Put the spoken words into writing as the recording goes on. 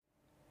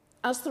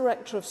As the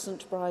rector of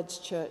St Bride's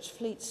Church,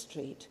 Fleet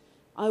Street,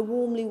 I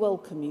warmly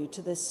welcome you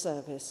to this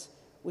service,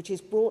 which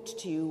is brought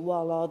to you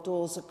while our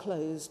doors are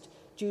closed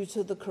due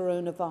to the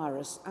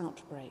coronavirus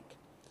outbreak.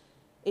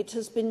 It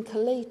has been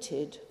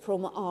collated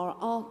from our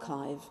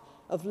archive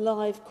of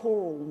live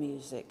choral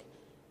music,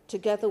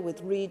 together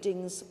with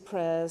readings,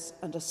 prayers,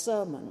 and a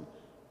sermon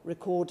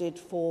recorded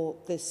for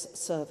this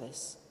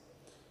service.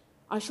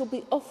 I shall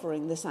be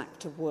offering this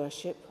act of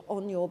worship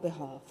on your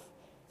behalf,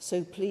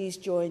 so please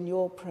join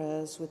your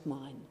prayers with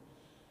mine.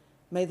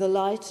 May the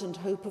light and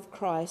hope of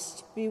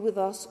Christ be with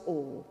us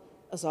all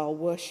as our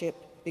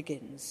worship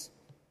begins.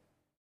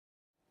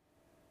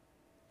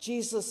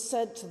 Jesus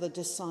said to the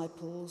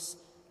disciples,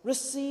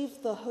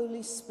 "Receive the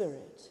Holy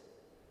Spirit."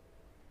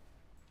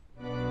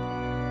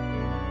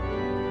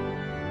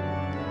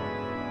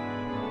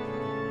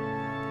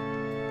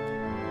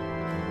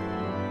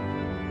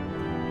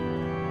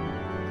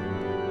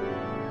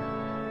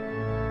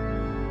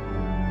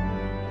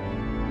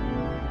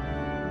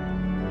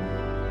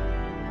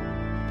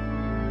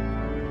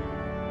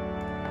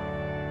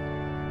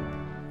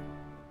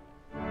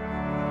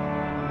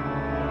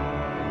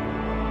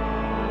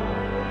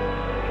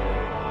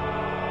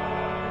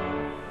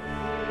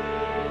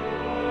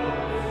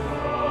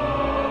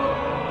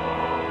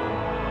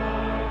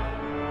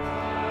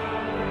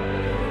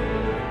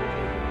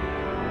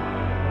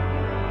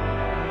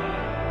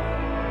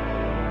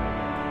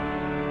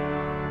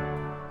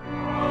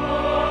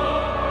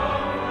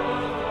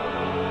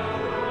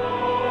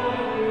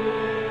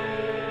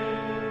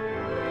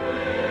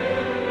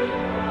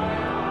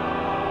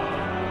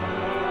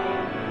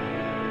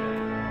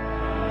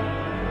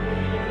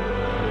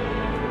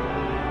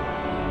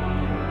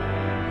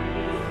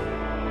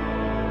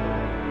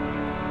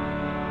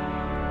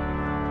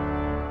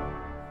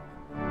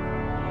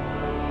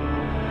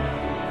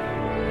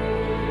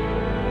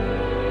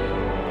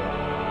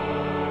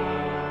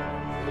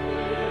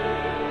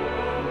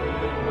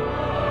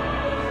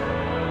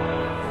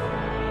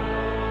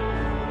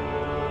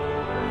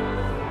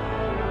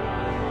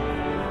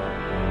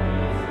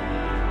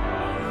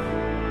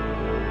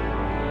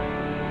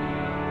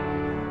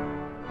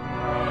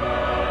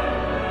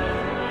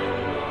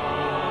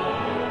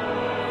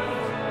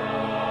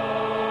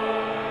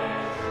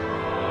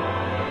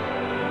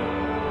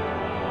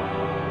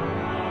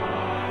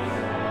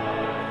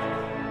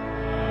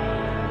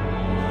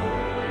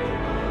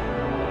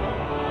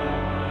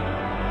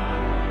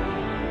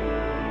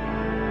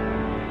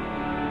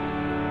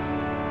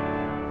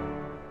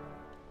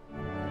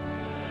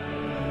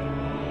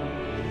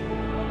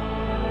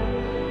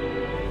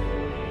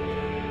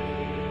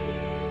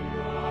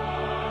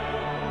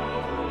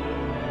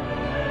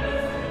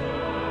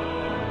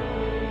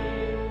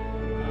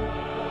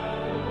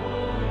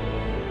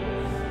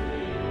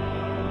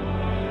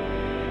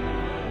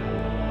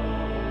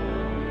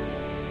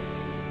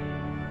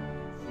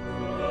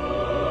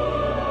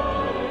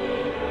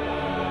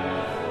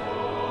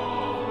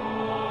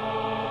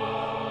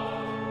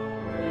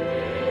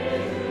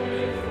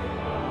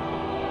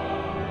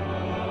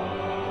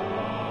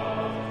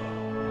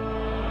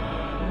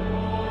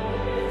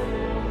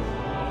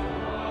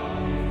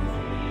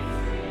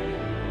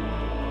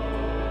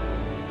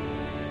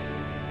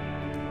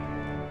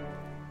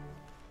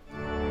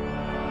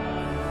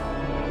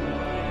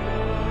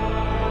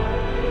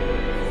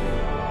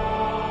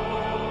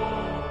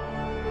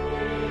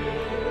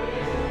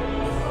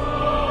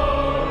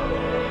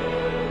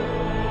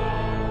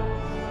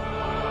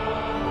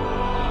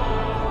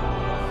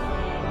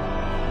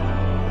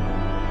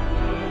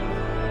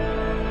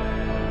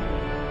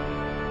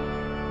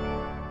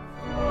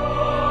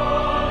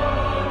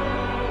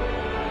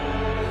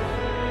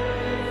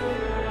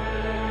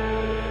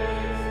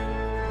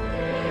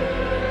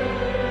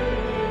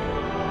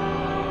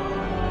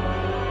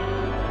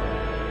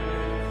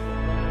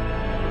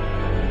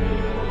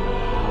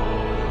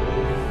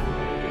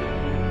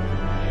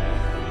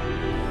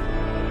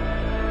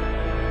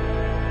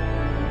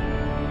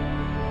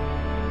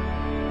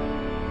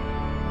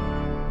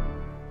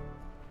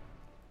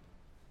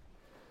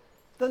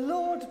 The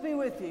Lord be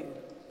with you.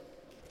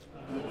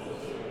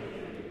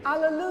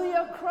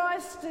 Alleluia,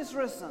 Christ is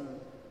risen.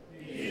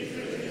 He is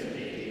risen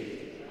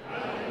indeed.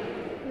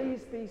 Please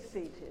be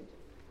seated.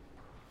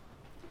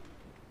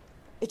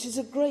 It is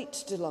a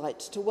great delight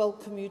to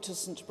welcome you to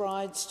St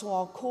Bride's to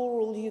our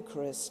choral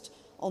Eucharist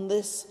on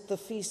this, the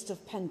Feast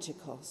of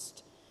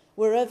Pentecost.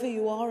 Wherever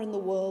you are in the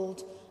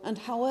world and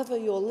however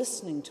you're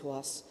listening to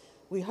us,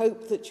 we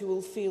hope that you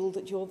will feel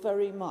that you're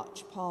very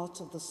much part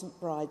of the St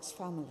Bride's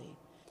family.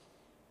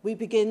 We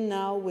begin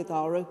now with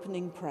our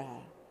opening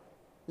prayer.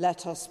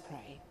 Let us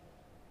pray.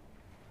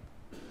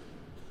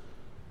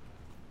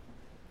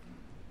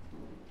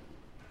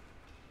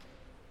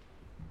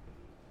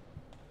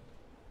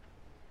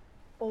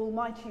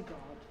 Almighty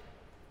God,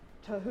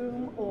 to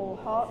whom all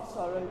hearts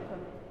are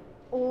open,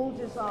 all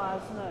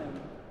desires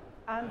known,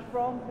 and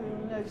from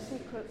whom no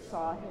secrets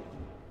are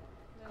hidden,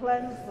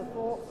 cleanse the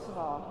thoughts of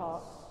our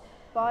hearts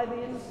by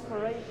the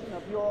inspiration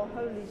of your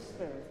Holy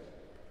Spirit,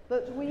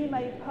 that we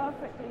may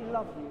perfectly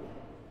love you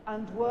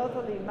and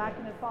worthily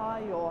magnify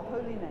your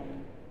holy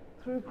name,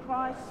 through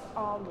Christ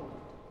our Lord.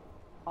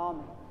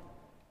 Amen.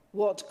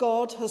 What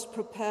God has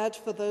prepared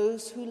for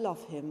those who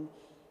love him,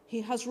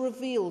 he has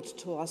revealed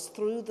to us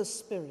through the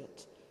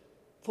Spirit,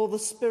 for the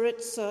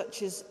Spirit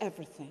searches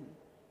everything.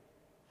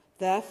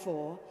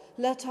 Therefore,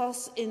 let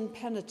us in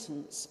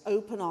penitence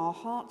open our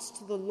hearts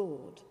to the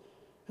Lord,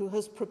 who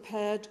has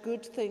prepared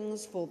good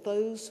things for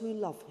those who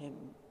love him.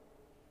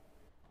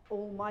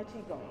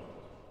 Almighty God,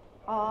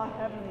 our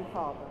Heavenly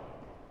Father,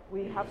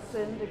 we have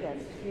sinned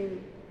against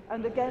you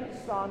and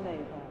against our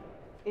neighbour,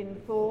 in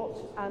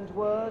thought and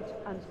word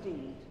and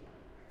deed,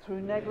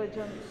 through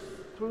negligence,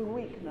 through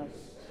weakness,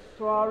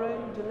 through our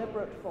own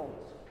deliberate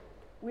fault.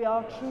 We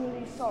are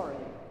truly sorry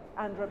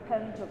and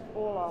repent of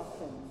all our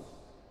sins.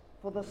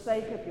 For the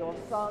sake of your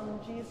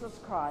Son, Jesus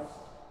Christ,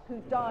 who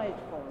died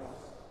for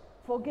us,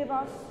 forgive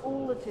us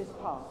all that is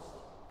past,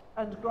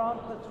 and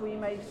grant that we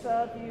may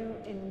serve you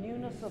in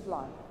newness of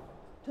life,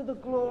 to the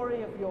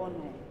glory of your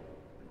name.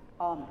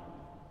 Amen.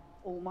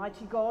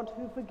 Almighty God,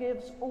 who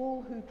forgives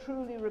all who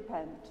truly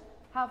repent,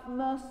 have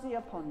mercy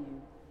upon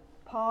you,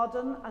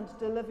 pardon and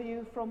deliver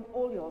you from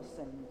all your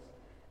sins,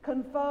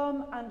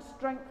 confirm and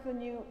strengthen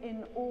you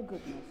in all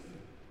goodness,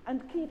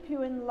 and keep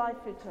you in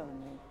life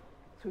eternal,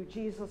 through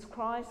Jesus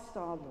Christ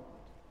our Lord.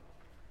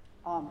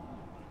 Amen.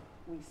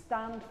 We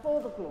stand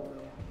for the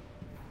Gloria.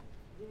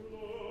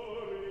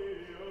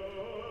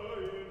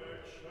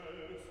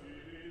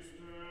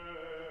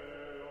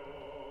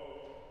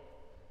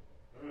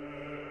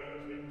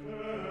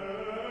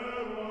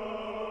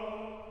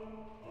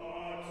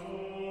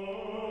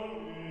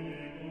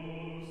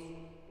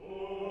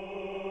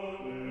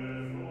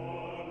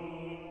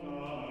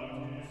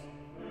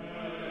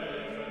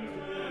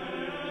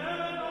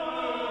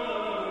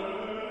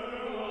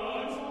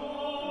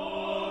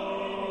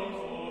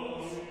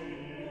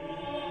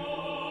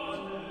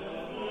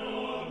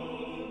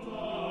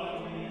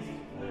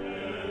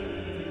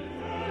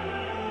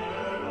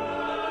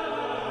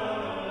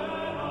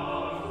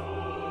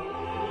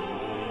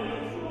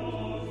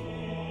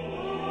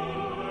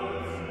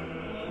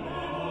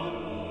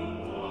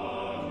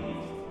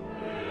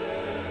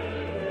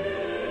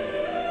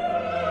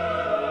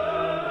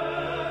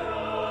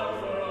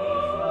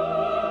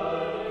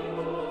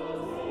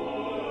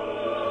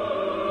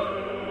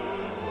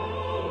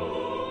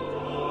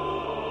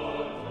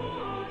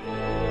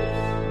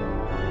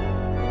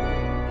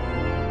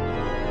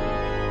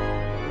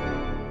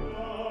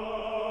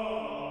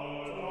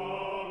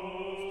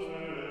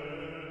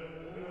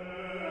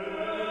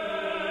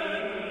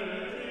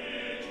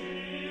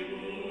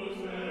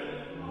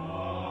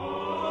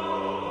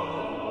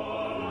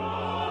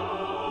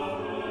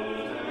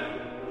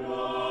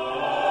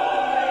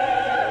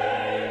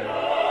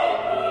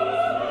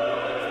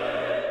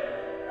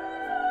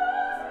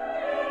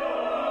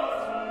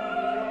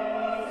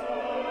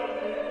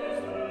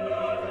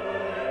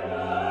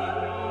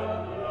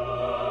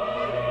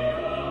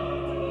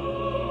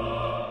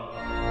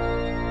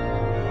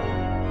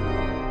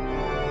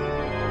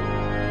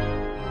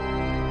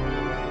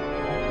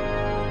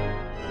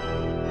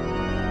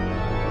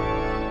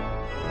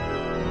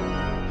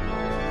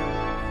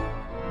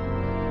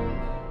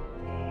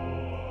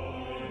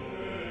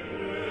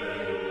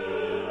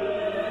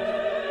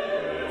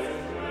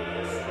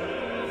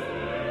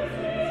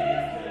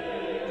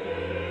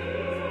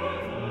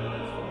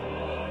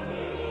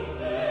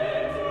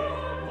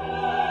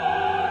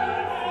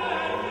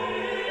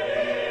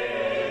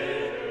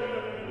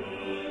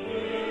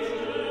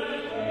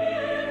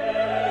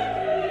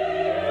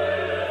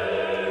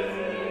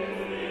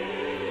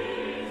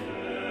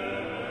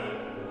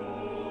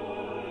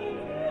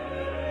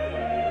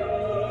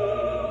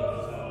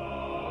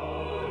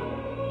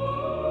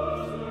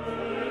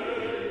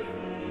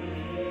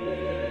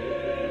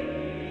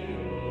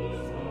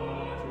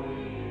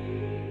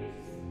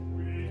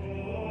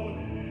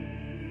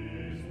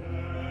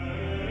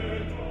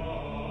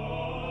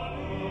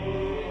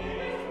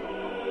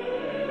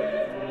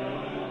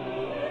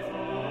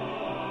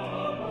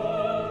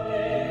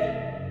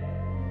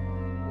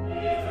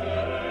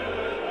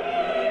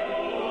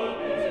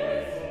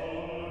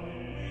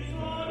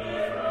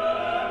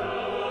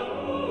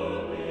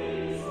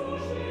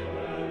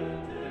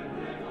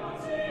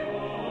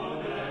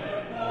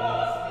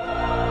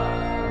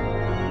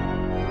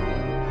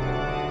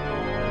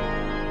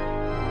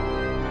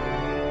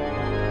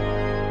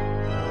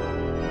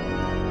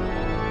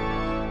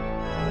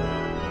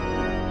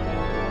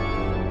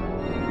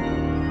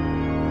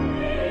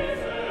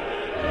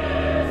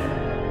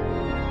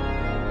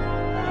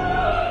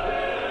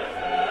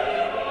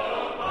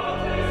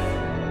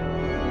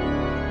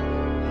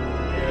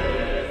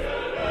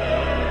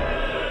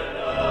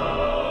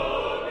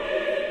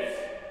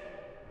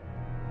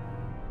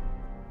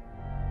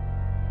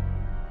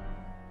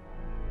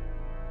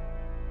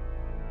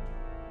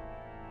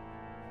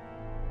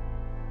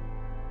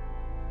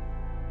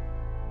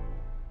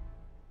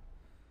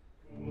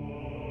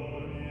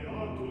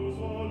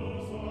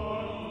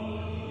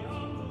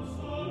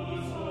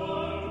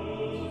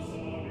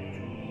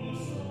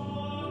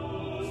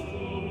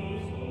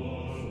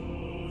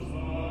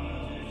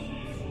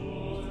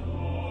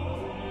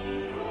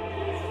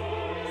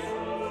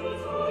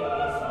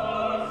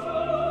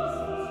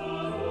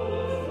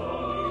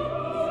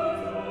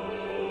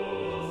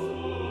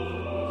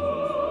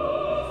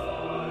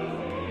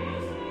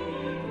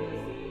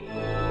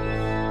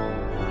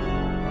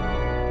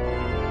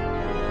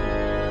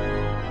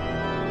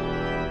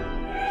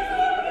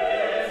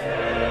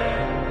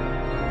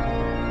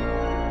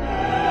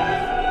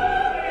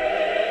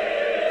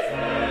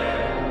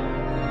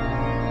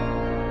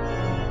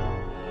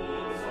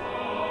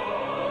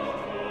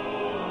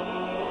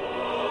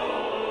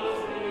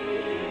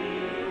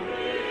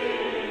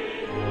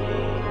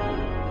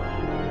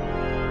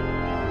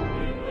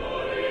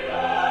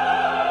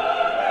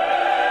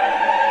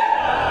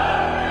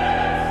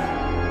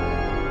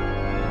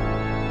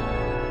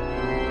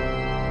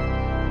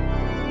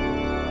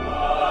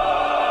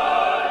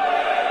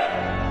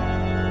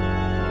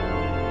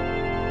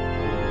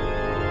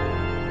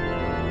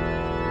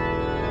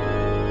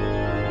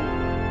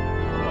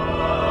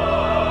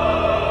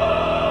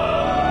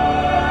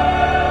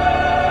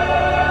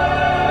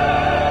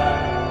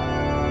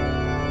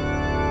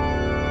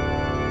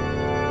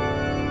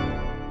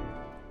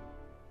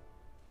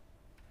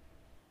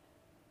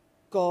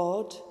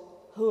 God,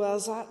 who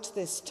has at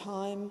this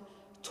time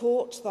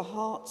taught the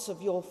hearts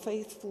of your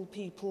faithful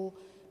people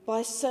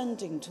by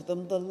sending to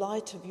them the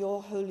light of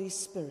your Holy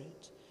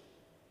Spirit,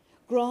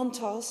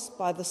 grant us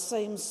by the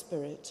same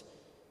Spirit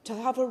to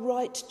have a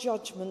right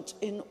judgment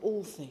in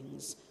all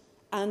things,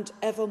 and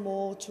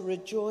evermore to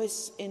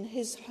rejoice in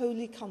his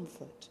holy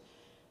comfort,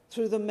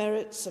 through the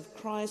merits of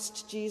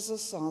Christ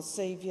Jesus our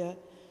Saviour,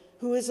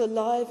 who is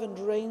alive and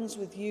reigns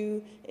with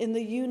you in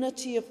the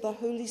unity of the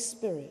Holy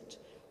Spirit,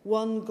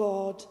 one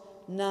God,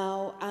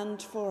 now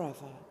and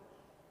forever.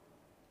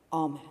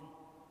 Amen.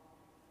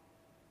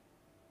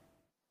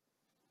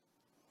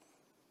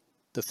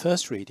 The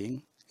first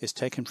reading is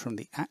taken from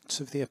the Acts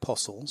of the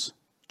Apostles,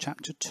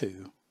 chapter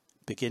 2,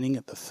 beginning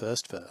at the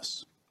first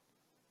verse.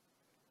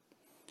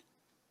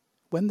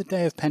 When the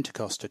day of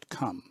Pentecost had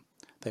come,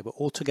 they were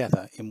all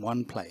together in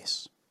one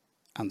place,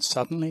 and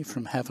suddenly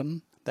from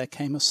heaven there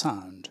came a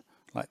sound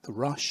like the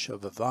rush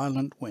of a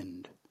violent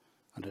wind,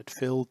 and it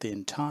filled the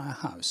entire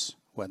house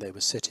where they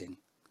were sitting.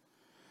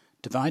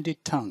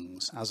 Divided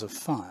tongues as of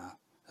fire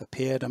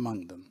appeared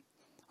among them,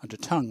 and a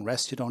tongue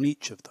rested on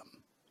each of them.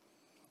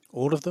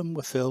 All of them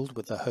were filled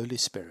with the Holy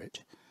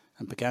Spirit,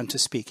 and began to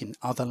speak in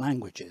other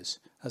languages,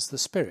 as the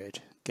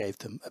Spirit gave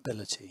them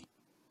ability.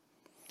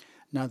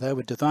 Now there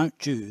were devout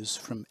Jews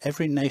from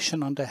every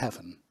nation under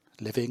heaven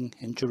living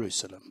in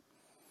Jerusalem.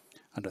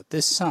 And at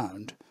this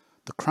sound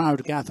the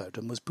crowd gathered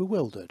and was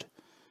bewildered,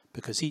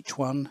 because each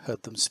one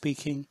heard them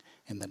speaking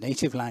in the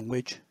native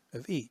language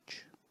of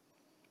each.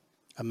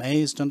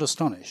 Amazed and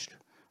astonished,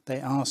 they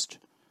asked,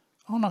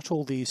 "Are not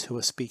all these who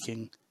are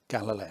speaking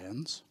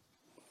Galileans?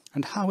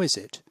 And how is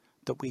it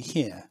that we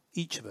hear,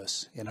 each of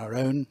us, in our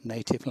own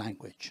native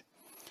language?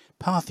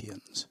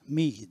 Parthians,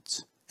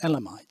 Medes,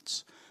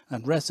 Elamites,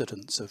 and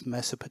residents of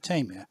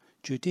Mesopotamia,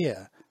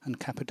 Judea and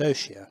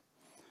Cappadocia,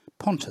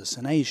 Pontus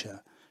and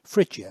Asia,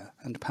 Phrygia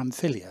and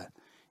Pamphylia,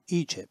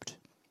 Egypt,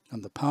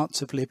 and the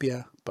parts of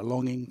Libya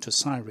belonging to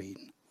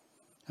Cyrene,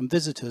 and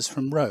visitors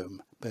from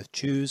Rome, both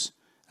Jews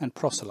and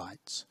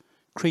proselytes,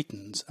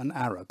 Cretans and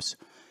Arabs.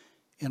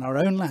 In our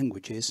own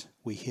languages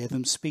we hear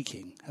them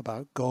speaking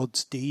about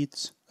God's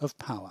deeds of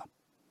power."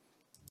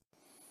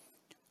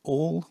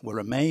 All were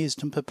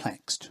amazed and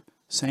perplexed,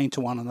 saying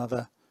to one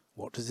another,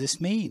 "What does this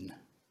mean?"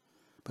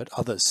 But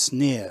others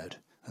sneered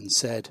and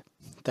said,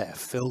 "They are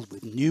filled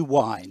with new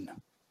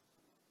wine."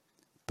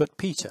 But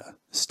Peter,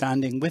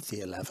 standing with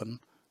the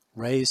 11,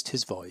 raised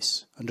his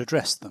voice and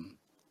addressed them,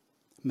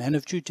 "Men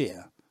of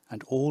Judea,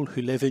 and all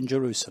who live in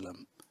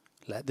Jerusalem,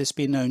 let this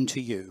be known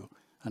to you,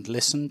 and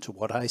listen to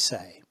what I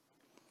say.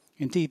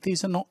 Indeed,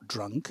 these are not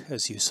drunk,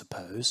 as you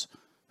suppose,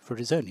 for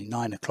it is only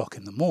 9 o'clock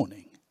in the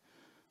morning.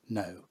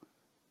 No,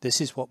 this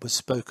is what was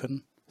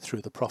spoken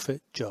through the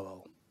prophet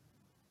Joel.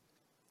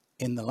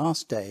 In the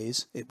last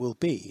days it will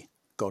be,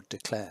 God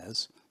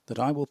declares, that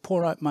I will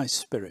pour out my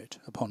Spirit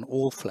upon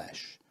all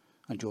flesh,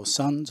 and your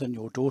sons and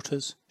your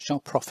daughters shall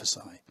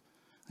prophesy,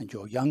 and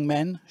your young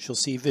men shall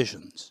see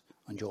visions,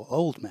 and your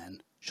old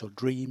men shall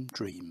dream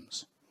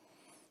dreams.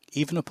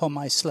 Even upon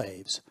my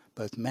slaves,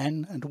 both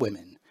men and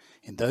women,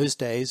 in those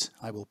days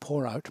I will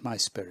pour out my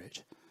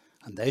Spirit,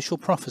 and they shall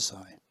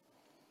prophesy.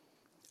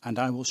 And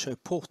I will show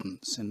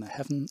portents in the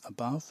heaven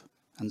above,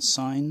 and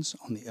signs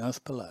on the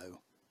earth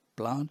below,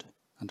 blood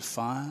and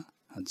fire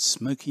and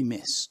smoky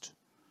mist.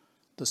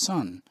 The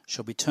sun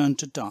shall be turned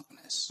to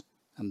darkness,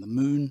 and the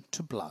moon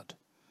to blood,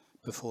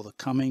 before the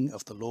coming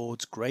of the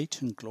Lord's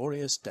great and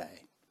glorious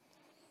day.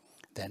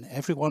 Then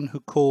everyone who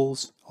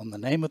calls on the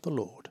name of the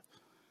Lord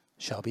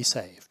shall be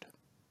saved."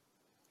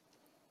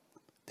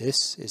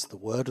 This is the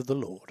word of the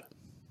Lord.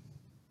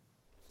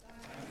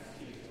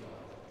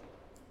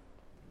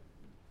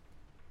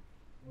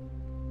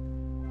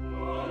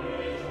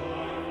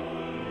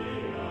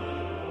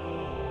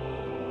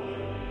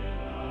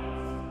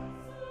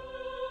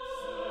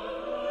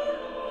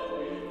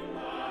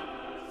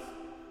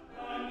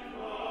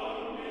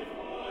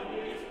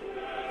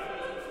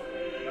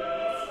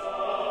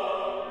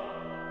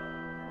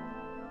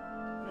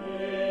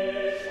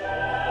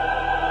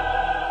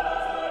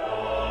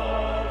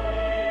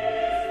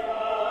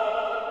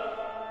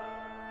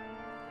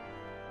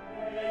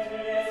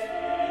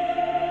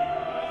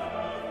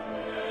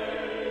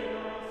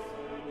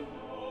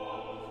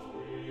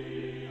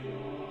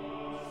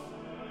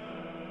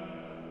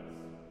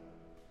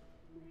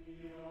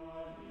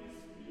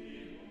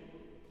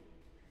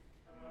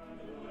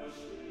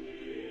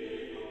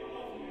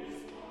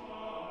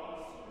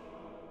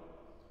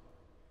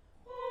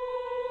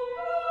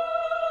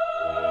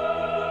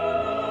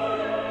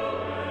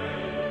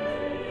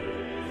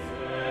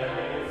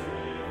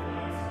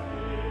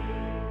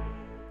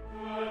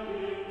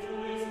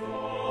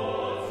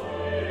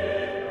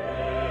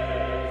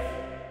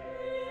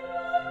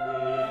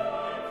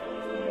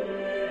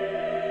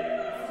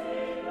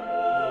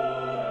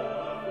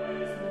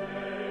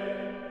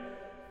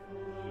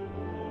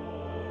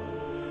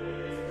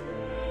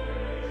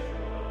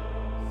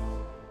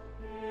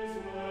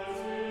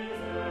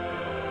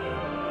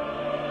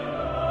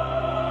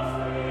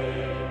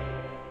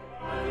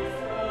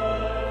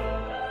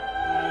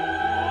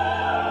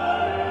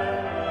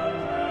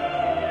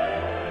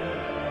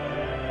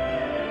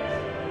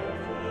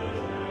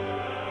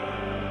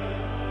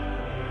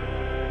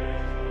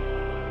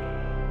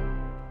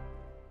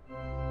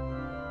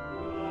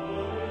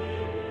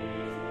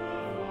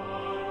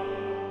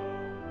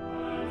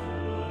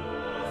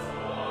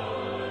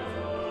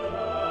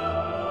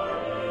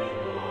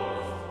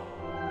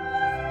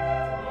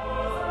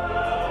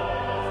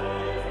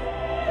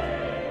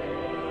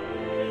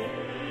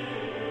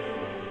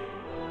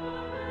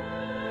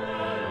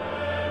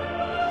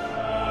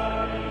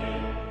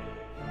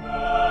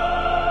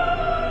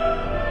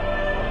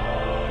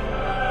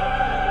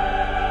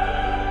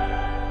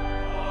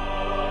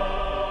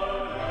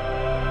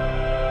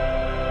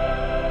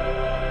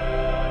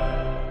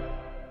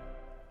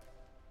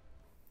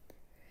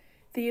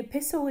 The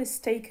epistle is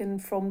taken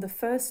from the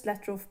first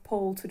letter of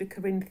Paul to the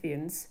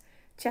Corinthians,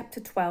 chapter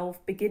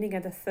 12, beginning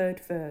at the 3rd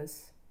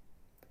verse.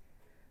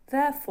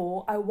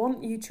 Therefore, I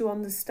want you to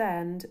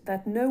understand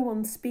that no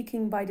one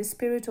speaking by the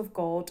Spirit of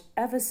God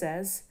ever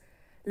says,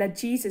 "Let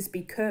Jesus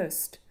be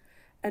cursed,"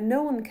 and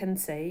no one can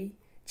say,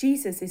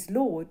 "Jesus is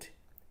Lord,"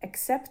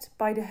 except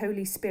by the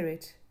Holy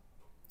Spirit.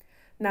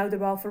 Now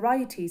there are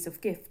varieties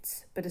of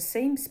gifts, but the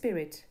same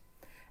Spirit,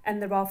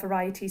 and there are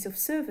varieties of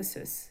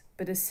services,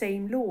 but the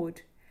same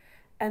Lord,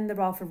 and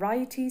there are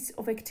varieties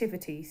of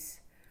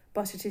activities,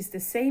 but it is the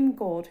same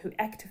God who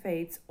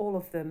activates all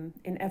of them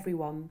in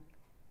everyone.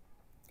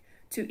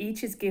 To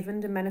each is given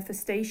the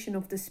manifestation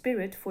of the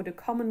Spirit for the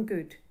common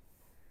good.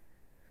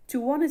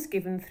 To one is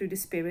given through the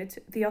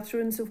Spirit the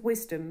utterance of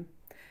wisdom,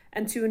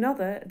 and to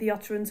another the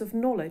utterance of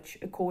knowledge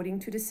according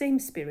to the same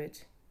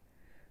Spirit.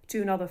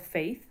 To another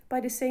faith by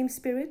the same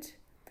Spirit,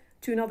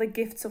 to another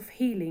gifts of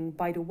healing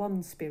by the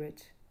one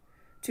Spirit,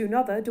 to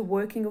another the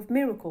working of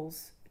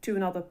miracles, to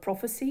another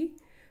prophecy,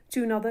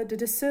 to another the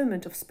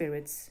discernment of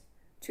spirits,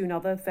 to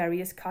another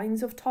various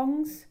kinds of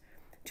tongues,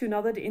 to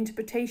another the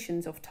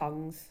interpretations of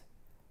tongues.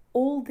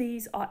 All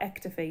these are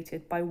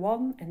activated by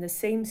one and the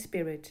same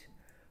Spirit,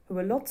 who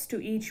allots to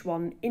each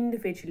one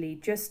individually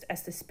just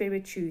as the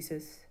Spirit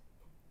chooses.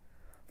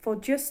 For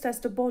just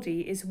as the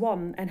body is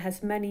one and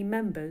has many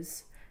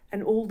members,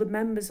 and all the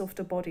members of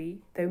the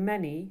body, though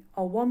many,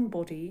 are one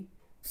body,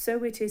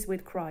 so it is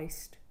with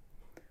Christ.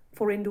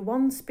 For in the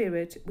one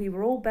Spirit we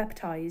were all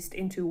baptized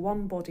into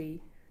one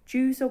body,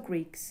 Jews or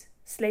Greeks,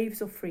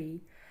 slaves or free,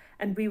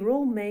 and we were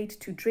all made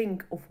to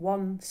drink of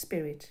one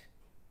Spirit.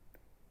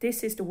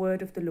 This is the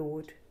word of the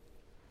Lord.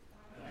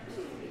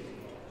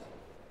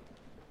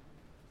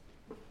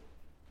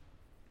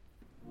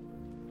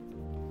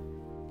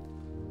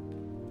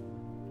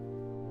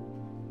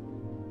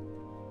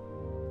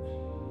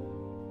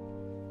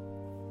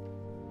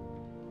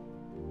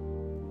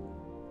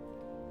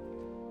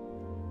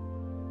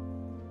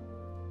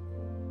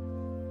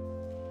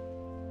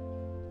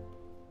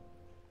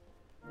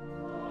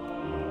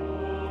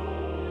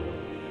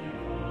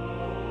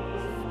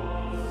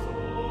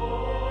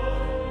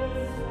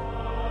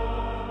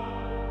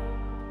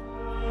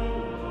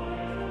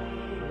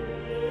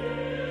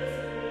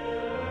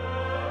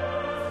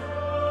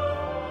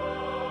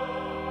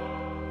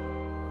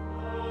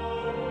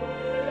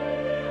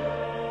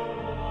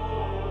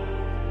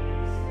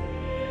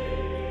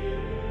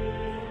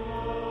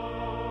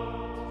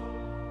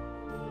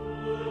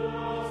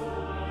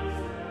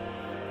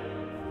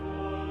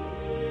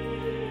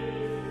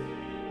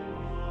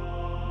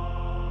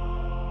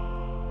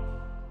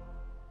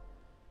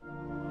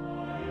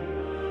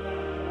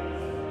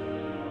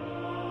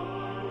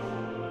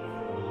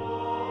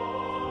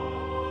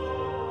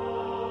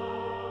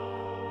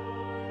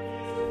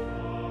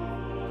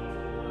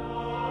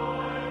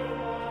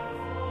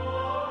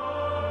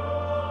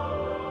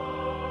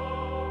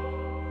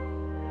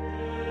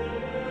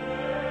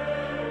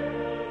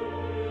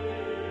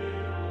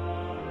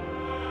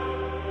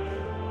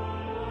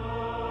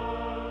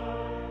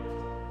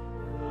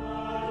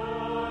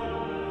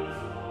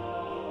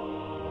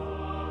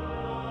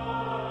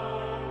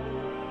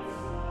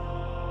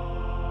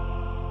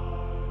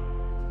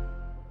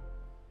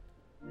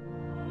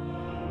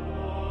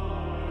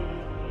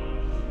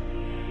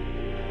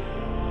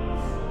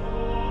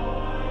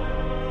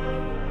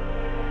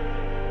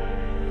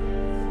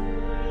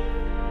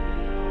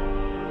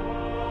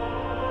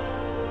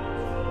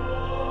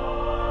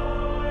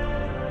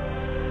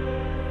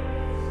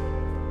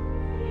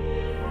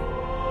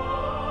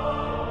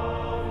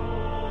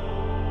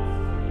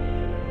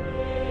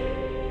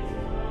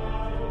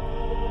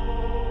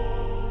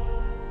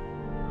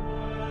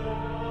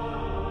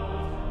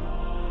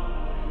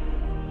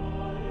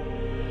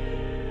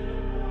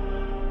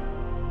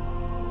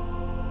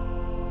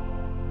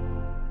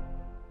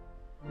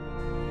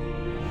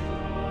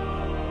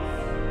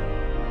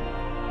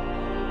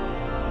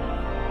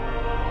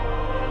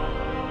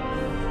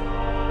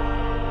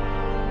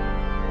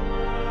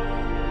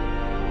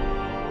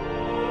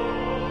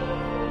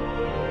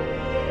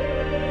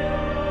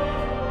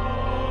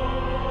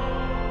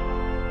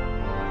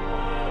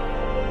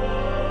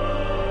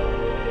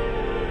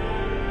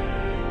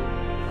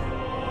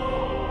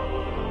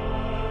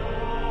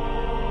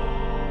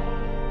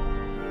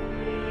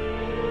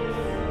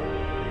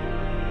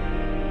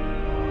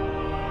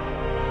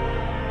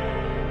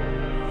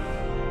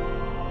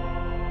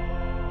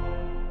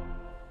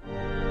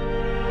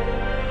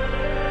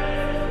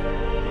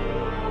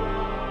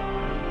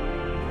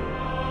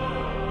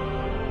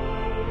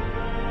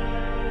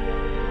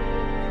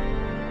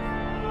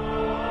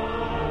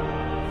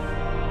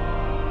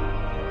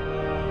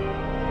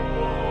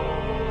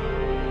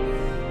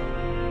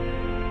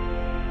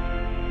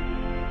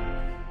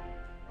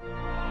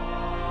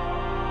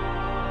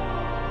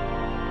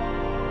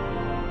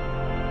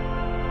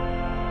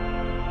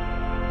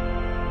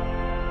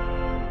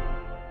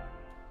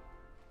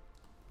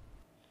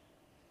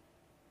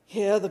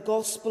 Hear the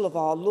gospel of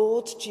our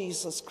Lord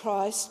Jesus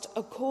Christ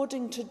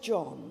according to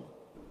John.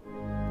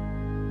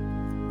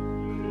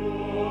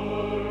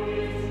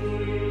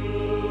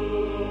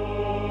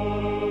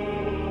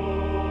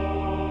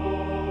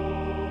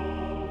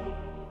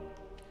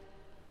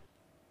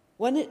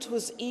 When it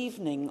was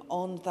evening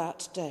on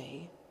that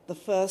day, the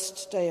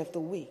first day of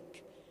the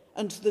week,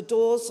 and the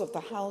doors of the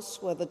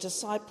house where the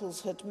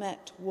disciples had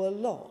met were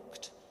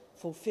locked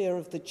for fear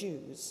of the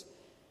Jews,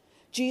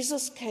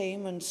 Jesus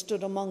came and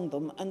stood among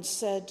them and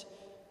said,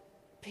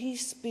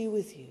 "Peace be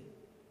with you."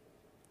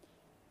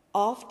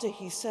 After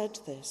he said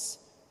this,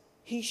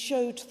 he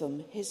showed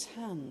them his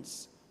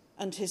hands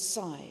and his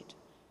side.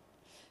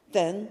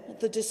 Then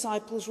the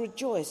disciples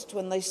rejoiced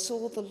when they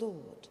saw the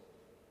Lord.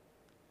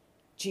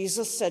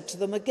 Jesus said to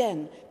them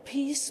again,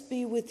 "Peace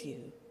be with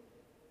you.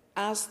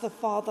 As the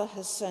Father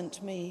has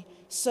sent me,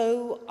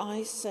 so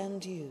I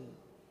send you."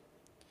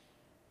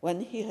 When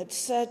he had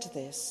said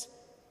this,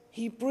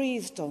 he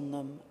breathed on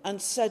them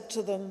and said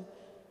to them,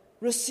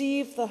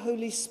 "Receive the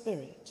Holy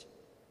Spirit.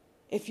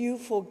 If you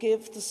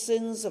forgive the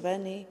sins of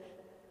any,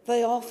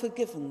 they are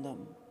forgiven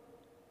them.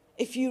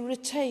 If you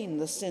retain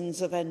the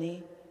sins of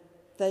any,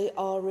 they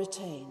are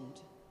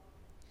retained."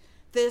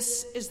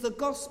 This is the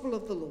gospel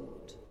of the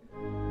Lord.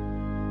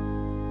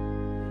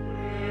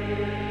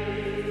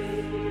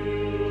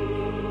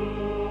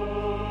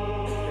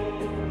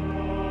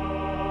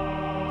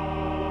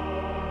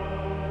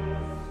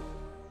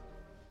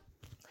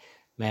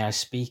 May I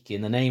speak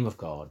in the name of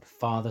God,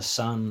 Father,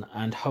 Son,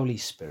 and Holy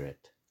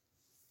Spirit.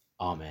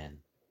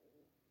 Amen.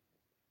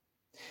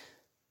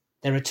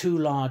 There are two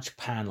large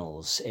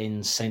panels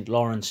in St.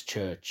 Lawrence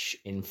Church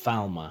in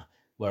Falmer,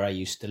 where I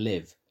used to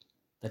live,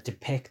 that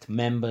depict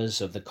members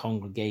of the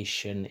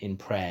congregation in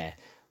prayer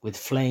with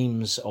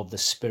flames of the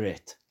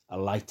Spirit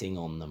alighting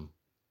on them.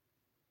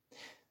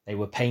 They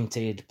were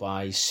painted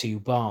by Sue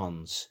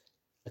Barnes,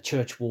 a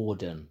church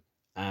warden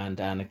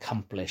and an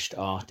accomplished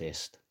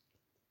artist.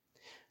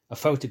 A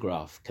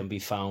photograph can be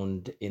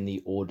found in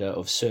the order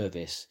of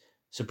service,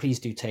 so please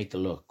do take a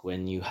look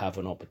when you have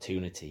an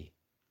opportunity.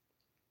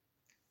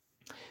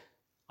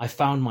 I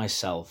found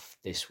myself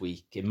this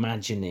week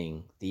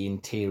imagining the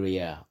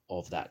interior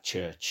of that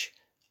church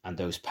and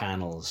those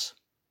panels.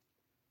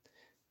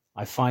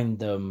 I find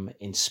them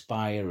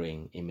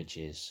inspiring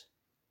images,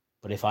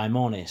 but if I'm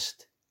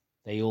honest,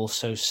 they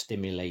also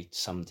stimulate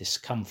some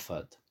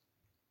discomfort.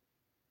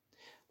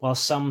 While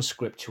some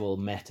scriptural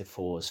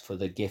metaphors for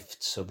the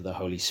gifts of the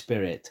Holy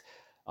Spirit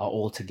are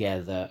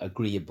altogether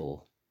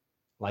agreeable,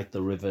 like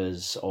the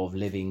rivers of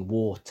living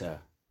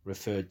water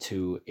referred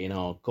to in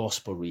our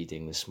gospel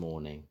reading this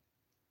morning,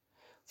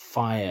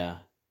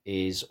 fire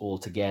is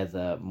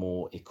altogether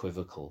more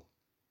equivocal.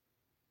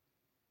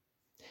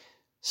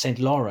 St.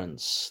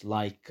 Lawrence,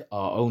 like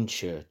our own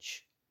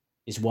church,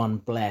 is one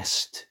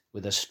blessed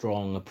with a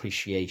strong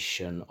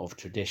appreciation of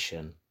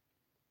tradition.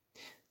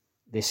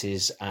 This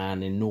is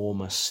an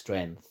enormous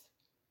strength,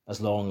 as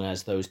long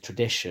as those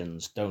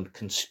traditions don't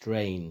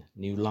constrain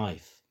new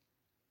life.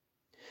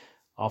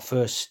 Our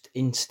first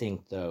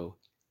instinct, though,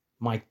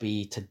 might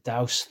be to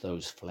douse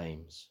those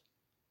flames.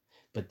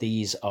 But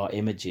these are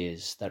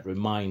images that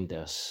remind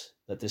us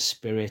that the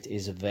Spirit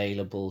is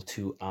available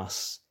to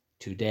us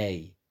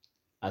today,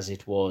 as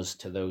it was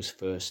to those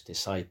first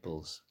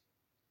disciples.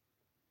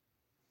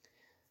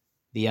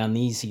 The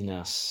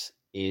uneasiness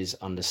is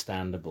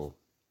understandable.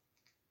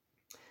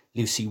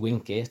 Lucy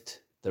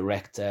Winkett, the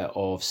rector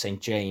of St.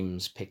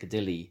 James,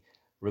 Piccadilly,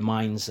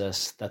 reminds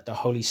us that the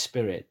Holy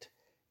Spirit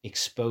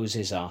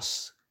exposes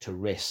us to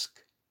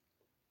risk.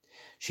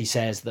 She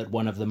says that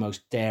one of the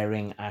most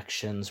daring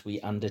actions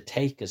we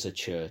undertake as a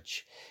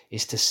church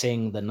is to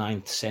sing the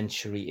 9th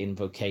century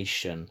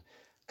invocation,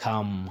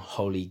 "Come,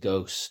 Holy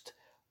Ghost,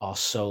 our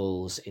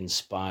souls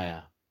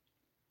inspire."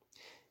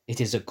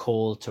 It is a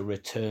call to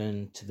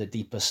return to the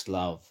deepest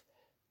love,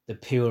 the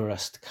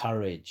purest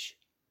courage,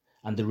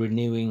 and the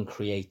renewing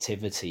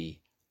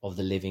creativity of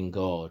the living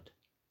God.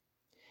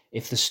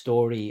 If the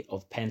story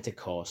of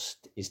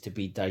Pentecost is to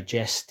be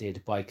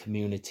digested by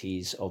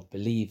communities of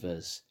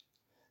believers,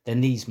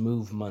 then these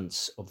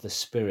movements of the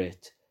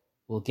Spirit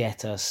will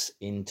get us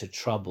into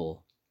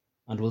trouble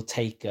and will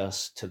take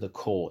us to the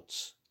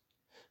courts,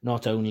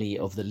 not only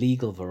of the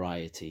legal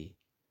variety,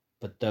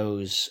 but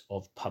those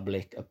of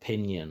public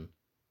opinion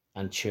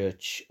and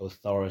church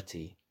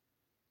authority.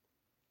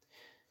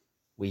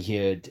 We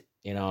heard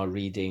in our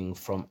reading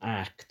from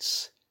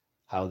Acts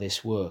how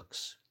this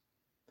works.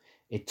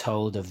 It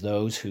told of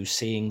those who,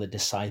 seeing the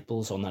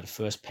disciples on that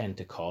first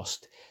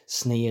Pentecost,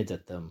 sneered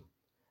at them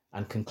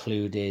and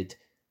concluded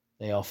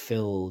they are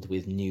filled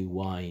with new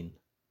wine.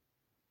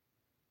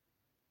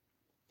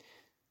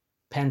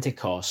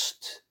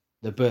 Pentecost,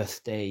 the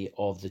birthday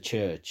of the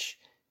church,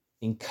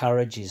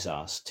 encourages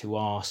us to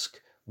ask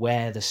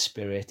where the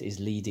Spirit is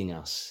leading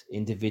us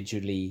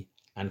individually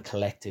and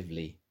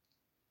collectively.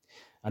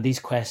 And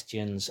these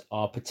questions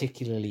are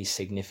particularly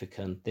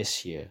significant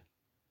this year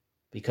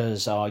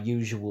because our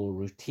usual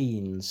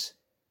routines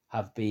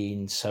have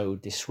been so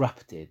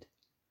disrupted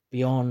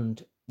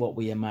beyond what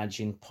we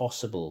imagined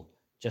possible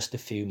just a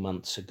few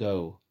months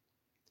ago.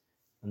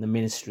 And the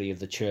ministry of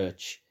the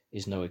church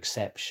is no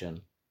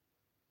exception.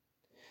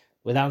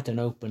 Without an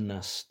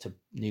openness to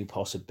new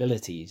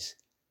possibilities,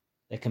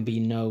 there can be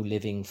no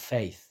living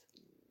faith,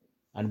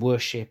 and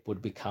worship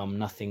would become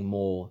nothing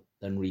more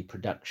than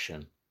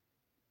reproduction.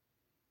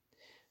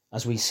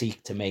 As we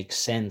seek to make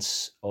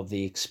sense of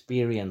the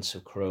experience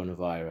of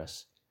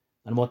coronavirus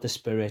and what the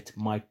Spirit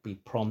might be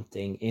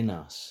prompting in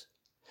us,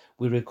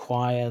 we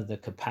require the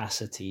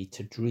capacity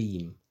to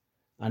dream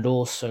and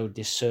also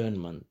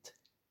discernment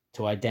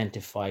to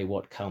identify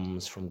what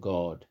comes from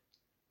God.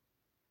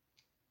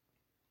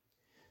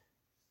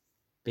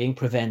 Being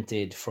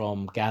prevented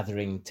from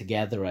gathering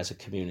together as a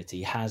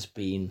community has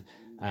been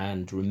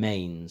and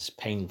remains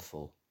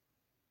painful.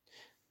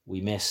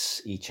 We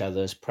miss each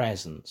other's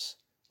presence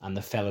and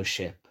the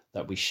fellowship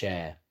that we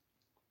share.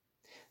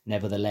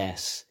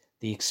 Nevertheless,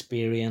 the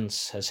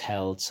experience has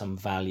held some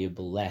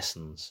valuable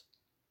lessons.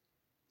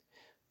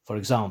 For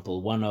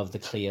example, one of the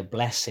clear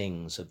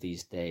blessings of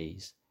these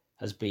days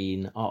has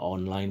been our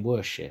online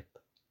worship.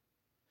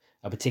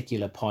 A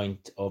particular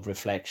point of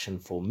reflection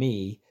for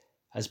me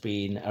has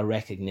been a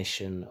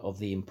recognition of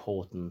the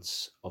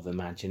importance of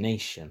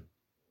imagination.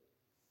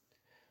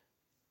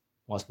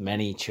 Whilst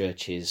many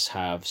churches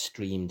have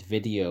streamed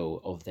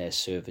video of their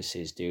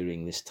services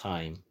during this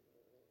time,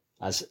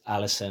 as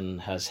Alison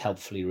has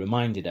helpfully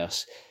reminded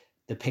us,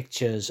 the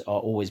pictures are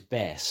always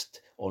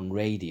best on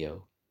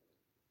radio.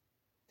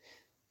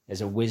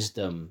 There's a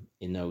wisdom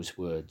in those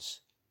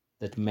words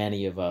that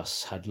many of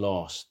us had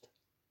lost.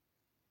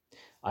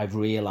 I've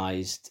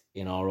realized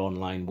in our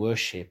online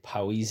worship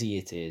how easy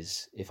it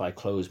is, if I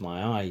close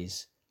my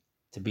eyes,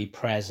 to be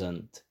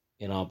present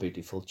in our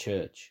beautiful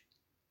church.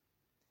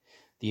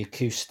 The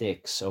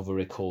acoustics of a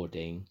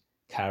recording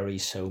carry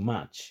so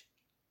much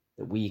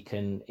that we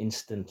can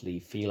instantly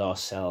feel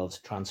ourselves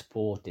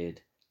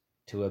transported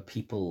to a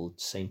peopled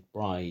St.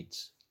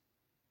 Bride's.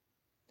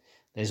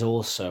 There's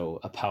also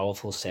a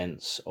powerful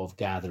sense of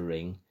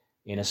gathering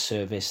in a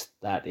service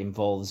that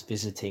involves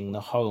visiting the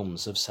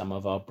homes of some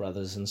of our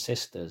brothers and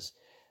sisters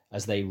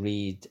as they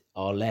read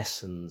our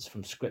lessons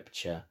from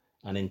Scripture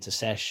and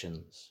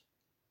intercessions.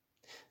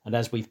 And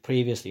as we've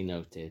previously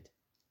noted,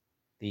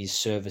 these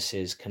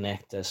services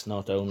connect us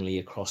not only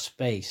across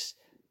space,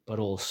 but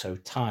also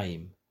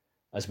time,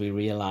 as we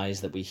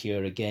realize that we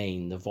hear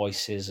again the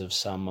voices of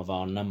some of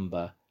our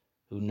number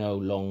who no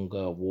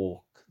longer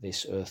walk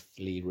this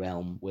earthly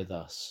realm with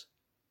us.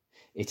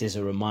 It is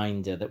a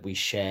reminder that we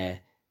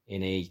share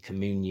in a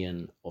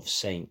communion of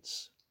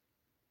saints.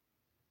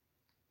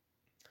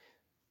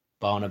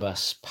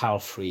 Barnabas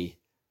Palfrey,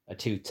 a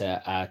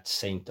tutor at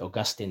St.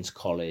 Augustine's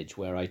College,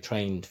 where I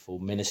trained for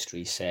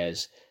ministry,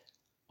 says,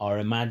 "Our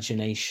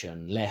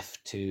imagination,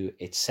 left to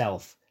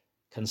itself,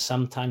 can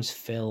sometimes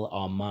fill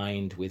our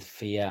mind with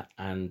fear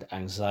and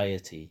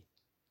anxiety.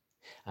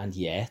 And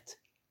yet,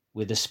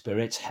 with the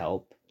Spirit's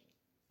help,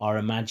 our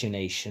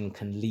imagination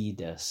can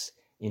lead us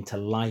into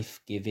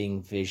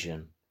life-giving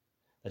vision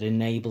that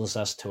enables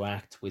us to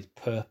act with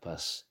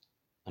purpose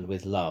and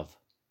with love.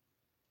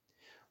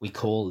 We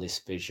call this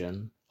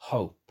vision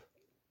hope,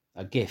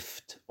 a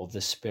gift of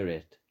the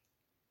Spirit.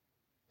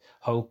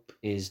 Hope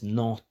is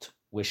not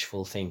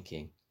wishful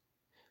thinking.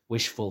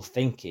 Wishful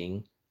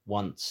thinking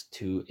wants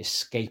to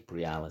escape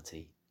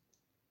reality.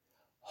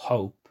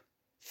 Hope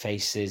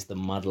faces the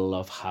muddle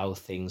of how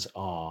things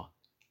are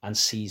and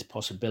sees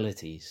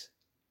possibilities.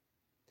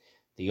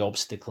 The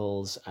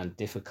obstacles and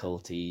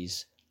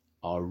difficulties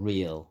are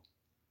real,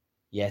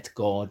 yet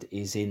God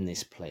is in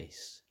this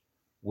place,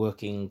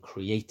 working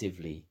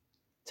creatively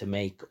to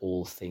make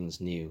all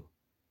things new.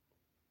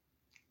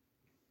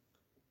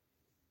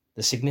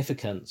 The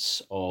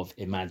significance of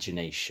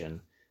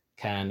imagination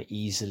can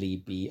easily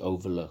be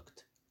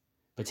overlooked,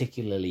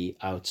 particularly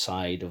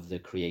outside of the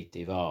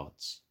creative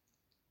arts.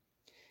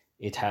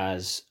 It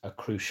has a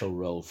crucial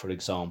role, for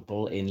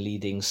example, in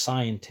leading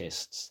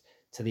scientists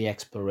to the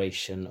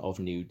exploration of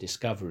new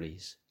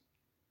discoveries.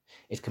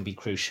 It can be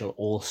crucial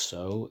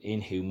also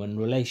in human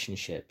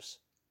relationships,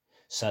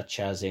 such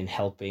as in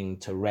helping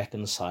to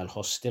reconcile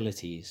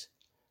hostilities,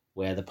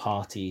 where the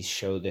parties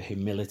show the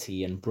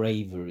humility and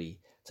bravery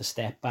to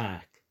step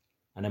back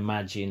and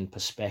imagine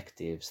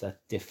perspectives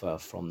that differ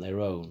from their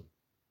own.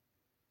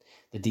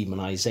 The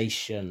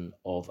demonization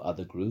of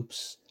other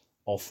groups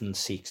often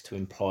seeks to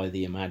employ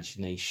the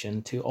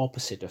imagination to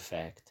opposite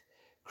effect,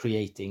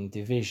 creating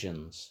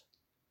divisions.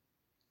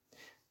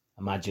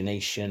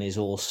 Imagination is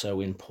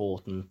also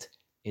important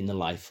in the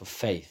life of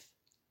faith.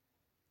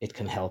 It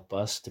can help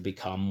us to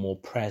become more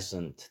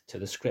present to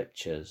the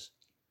Scriptures,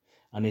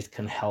 and it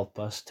can help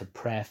us to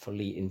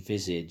prayerfully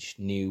envisage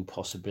new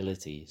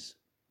possibilities.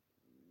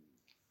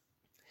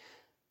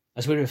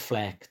 As we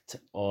reflect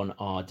on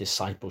our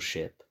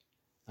discipleship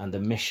and the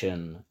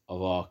mission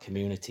of our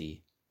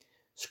community,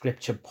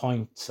 Scripture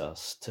points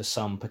us to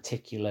some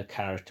particular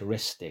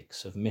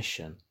characteristics of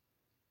mission.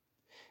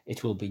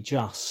 It will be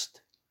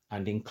just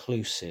and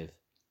inclusive.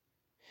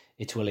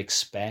 It will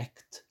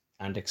expect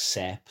and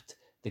accept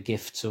the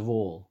gifts of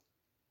all.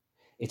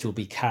 It will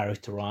be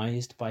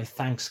characterized by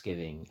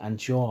thanksgiving and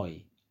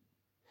joy,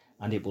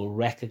 and it will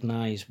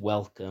recognize,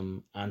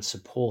 welcome, and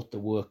support the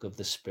work of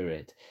the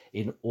Spirit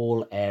in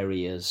all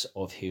areas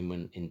of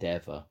human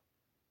endeavor.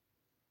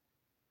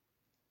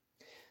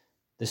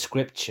 The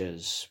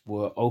scriptures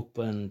were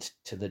opened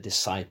to the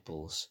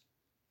disciples,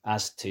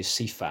 as to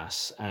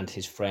Cephas and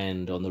his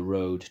friend on the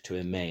road to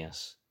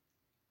Emmaus.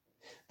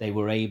 They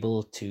were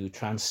able to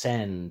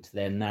transcend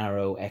their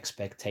narrow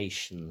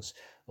expectations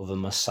of a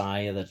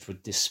Messiah that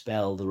would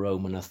dispel the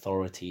Roman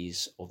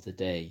authorities of the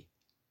day.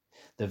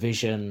 The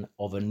vision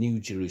of a new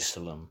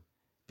Jerusalem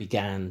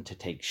began to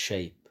take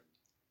shape.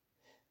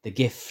 The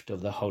gift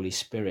of the Holy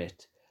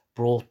Spirit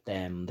brought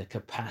them the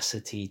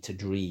capacity to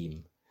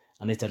dream,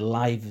 and it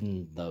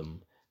enlivened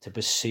them to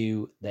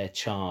pursue their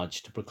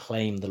charge to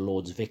proclaim the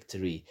Lord's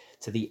victory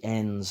to the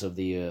ends of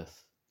the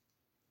earth.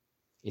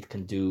 It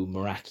can do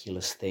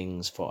miraculous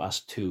things for us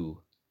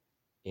too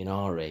in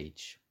our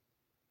age.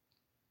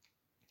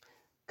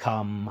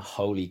 Come,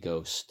 Holy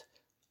Ghost,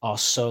 our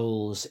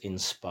souls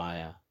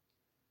inspire,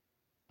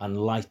 and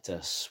light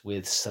us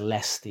with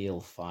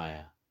celestial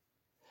fire.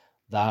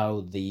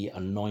 Thou the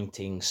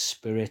anointing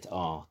Spirit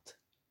art,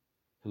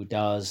 who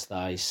does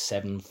thy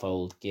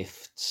sevenfold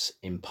gifts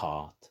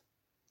impart.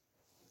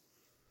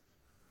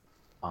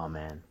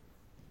 Amen.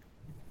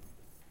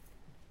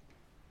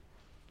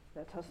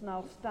 Let us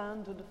now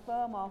stand and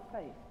affirm our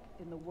faith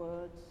in the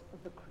words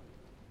of the Creed.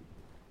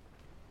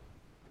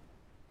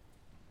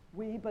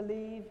 We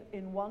believe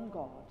in one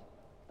God,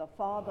 the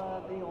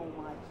Father, the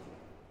Almighty,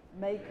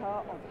 maker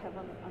of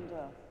heaven and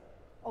earth,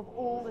 of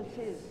all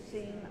that is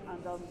seen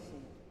and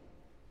unseen.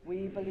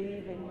 We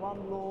believe in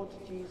one Lord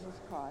Jesus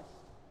Christ,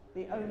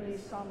 the only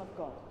Son of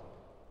God,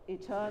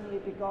 eternally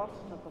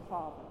begotten of the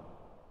Father,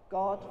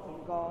 God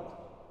from God,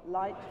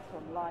 light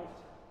from light,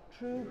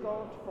 true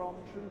God from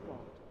true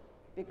God,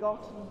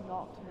 begotten,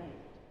 not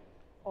made,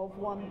 of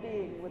one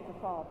being with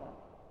the Father.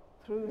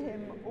 Through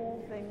him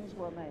all things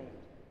were made.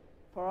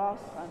 For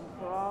us and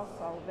for our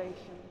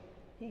salvation,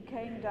 he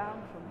came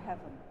down from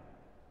heaven,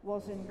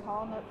 was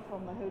incarnate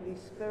from the Holy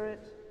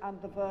Spirit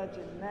and the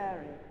Virgin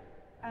Mary,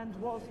 and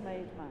was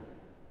made man.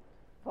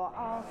 For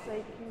our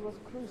sake he was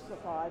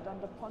crucified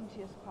under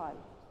Pontius Pilate.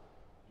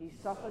 He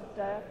suffered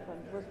death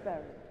and was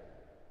buried.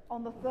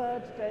 On the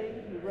third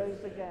day he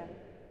rose again,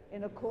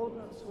 in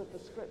accordance with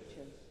the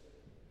Scriptures.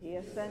 He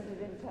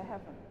ascended into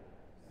heaven,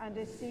 and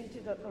is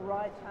seated at the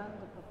right hand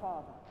of the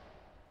Father.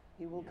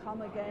 He will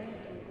come again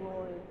in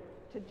glory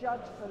to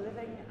judge the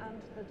living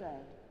and the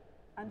dead,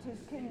 and his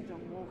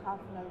kingdom will have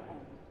no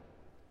end.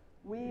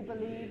 We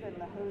believe in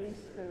the Holy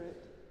Spirit,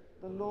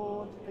 the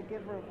Lord, the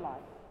giver of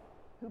life,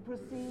 who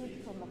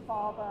proceeds from the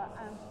Father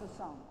and the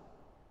Son,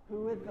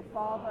 who with the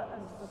Father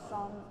and the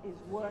Son is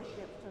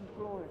worshipped and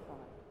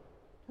glorified,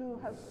 who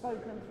has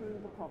spoken through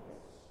the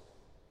prophets.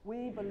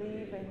 We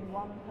believe in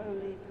one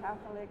holy,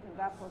 Catholic and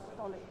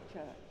Apostolic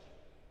Church.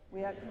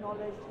 We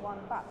acknowledge one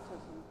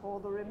baptism for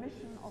the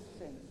remission of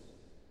sins.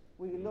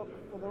 We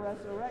look for the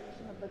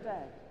resurrection of the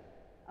dead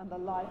and the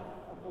life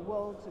of the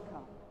world to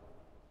come.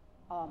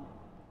 Amen.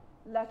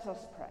 Let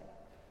us pray.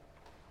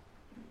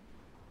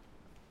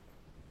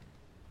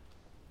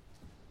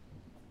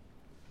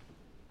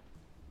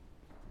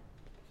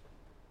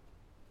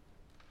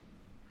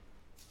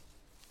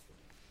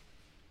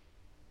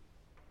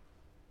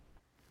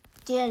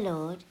 Dear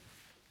Lord,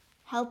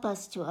 help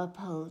us to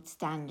uphold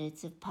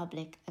standards of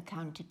public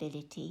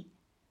accountability,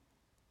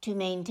 to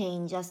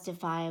maintain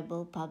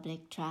justifiable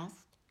public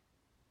trust.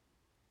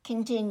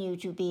 Continue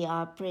to be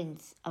our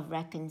Prince of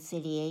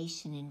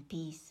reconciliation and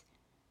peace,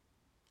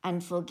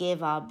 and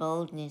forgive our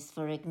boldness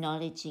for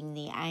acknowledging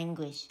the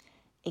anguish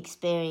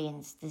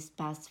experienced this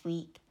past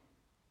week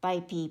by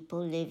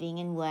people living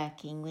and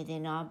working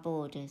within our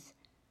borders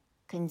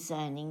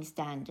concerning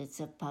standards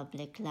of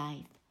public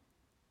life.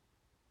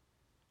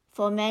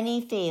 For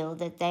many feel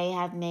that they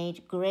have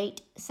made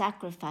great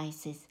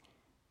sacrifices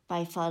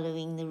by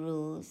following the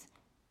rules,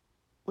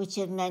 which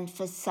have meant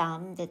for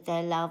some that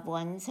their loved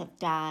ones have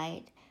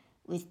died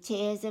with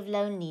tears of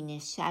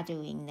loneliness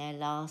shadowing their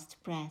last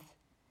breath,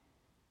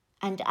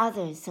 and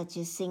others, such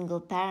as single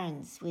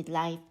parents with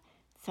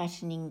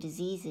life-threatening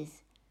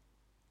diseases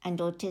and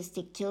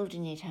autistic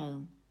children at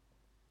home,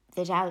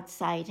 that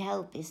outside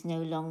help is no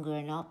longer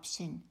an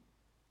option.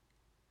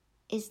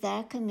 Is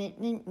their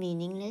commitment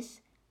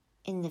meaningless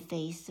in the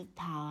face of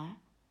power?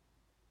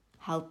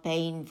 How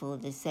painful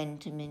the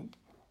sentiment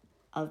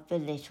of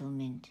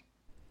belittlement.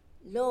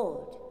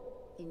 Lord,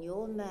 in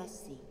your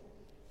mercy,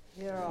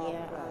 hear our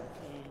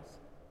prayers.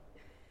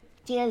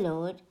 Dear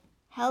Lord,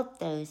 help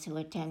those who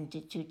are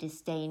tempted to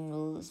disdain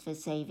rules for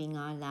saving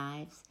our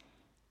lives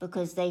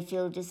because they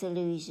feel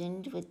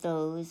disillusioned with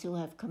those who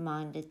have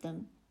commanded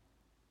them.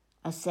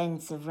 A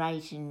sense of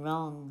right and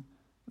wrong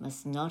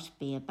must not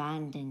be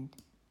abandoned.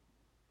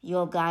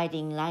 Your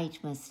guiding light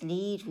must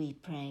lead, we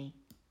pray.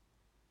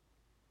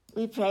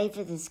 We pray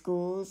for the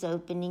schools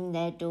opening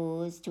their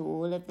doors to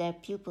all of their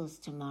pupils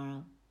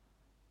tomorrow,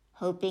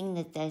 hoping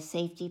that their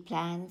safety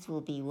plans will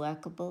be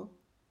workable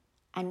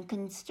and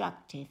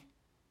constructive,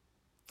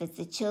 that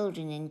the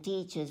children and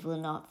teachers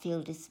will not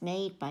feel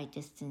dismayed by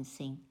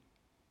distancing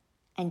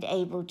and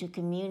able to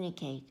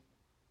communicate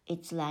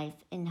its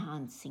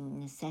life-enhancing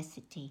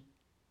necessity.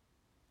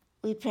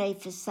 We pray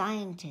for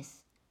scientists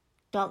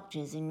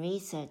doctors and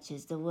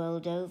researchers the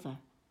world over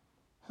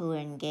who are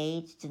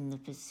engaged in the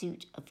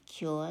pursuit of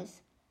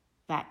cures,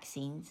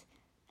 vaccines,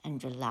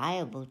 and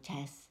reliable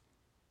tests.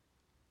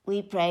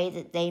 We pray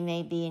that they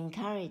may be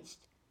encouraged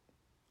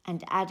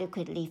and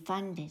adequately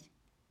funded,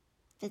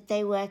 that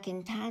they work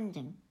in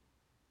tandem.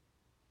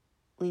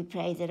 We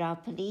pray that our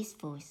police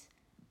force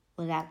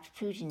will act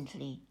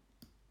prudently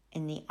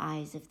in the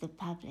eyes of the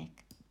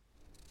public.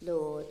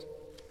 Lord,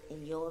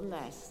 in your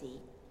mercy,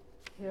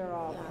 Hear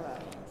our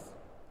prayers.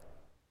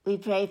 we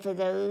pray for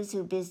those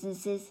whose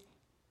businesses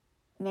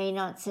may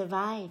not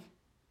survive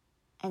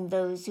and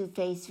those who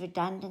face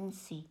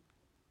redundancy.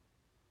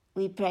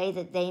 We pray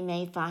that they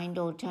may find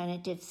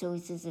alternative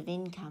sources of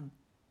income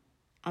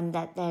and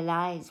that their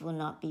lives will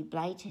not be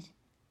blighted,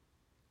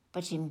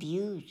 but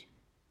imbued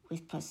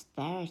with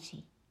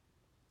prosperity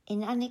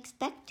in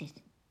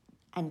unexpected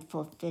and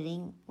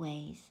fulfilling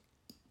ways.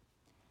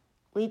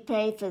 We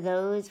pray for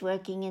those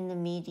working in the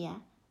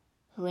media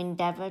who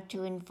endeavor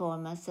to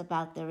inform us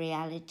about the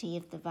reality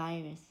of the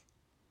virus.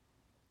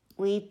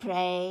 We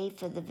pray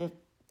for the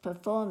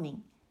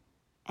performing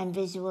and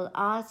visual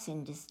arts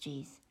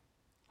industries,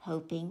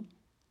 hoping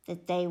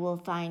that they will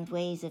find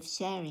ways of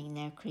sharing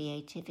their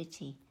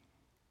creativity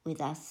with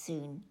us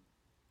soon.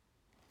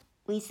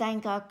 We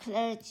thank our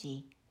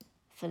clergy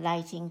for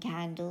lighting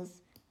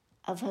candles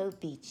of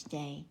hope each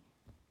day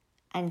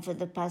and for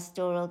the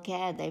pastoral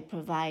care they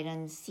provide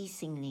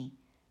unceasingly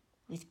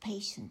with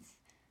patience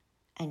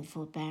and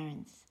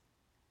forbearance.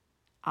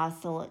 Our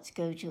thoughts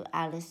go to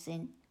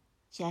Alison,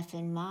 Jeff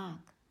and Mark,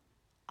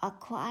 our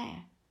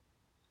choir,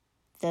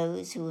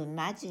 those who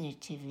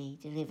imaginatively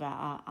deliver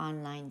our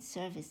online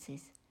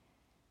services,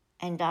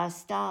 and our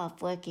staff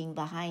working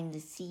behind the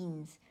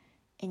scenes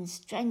in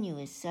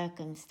strenuous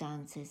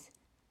circumstances.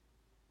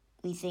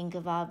 We think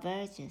of our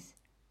vergers,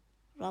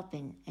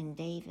 Robin and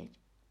David.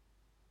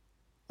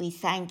 We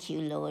thank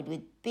you, Lord,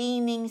 with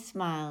beaming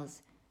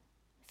smiles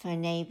for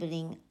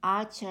enabling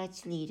our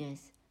church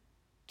leaders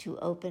to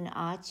open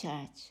our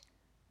church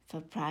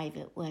for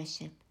private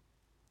worship.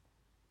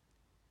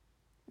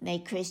 May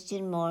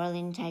Christian moral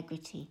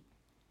integrity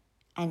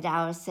and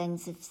our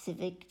sense of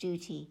civic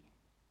duty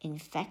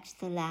infect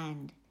the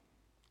land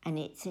and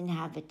its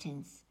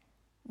inhabitants,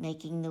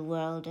 making the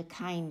world a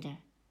kinder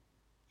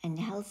and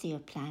healthier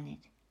planet,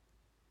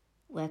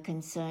 where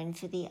concern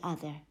for the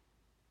other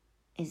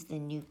is the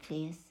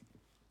nucleus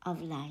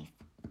of life.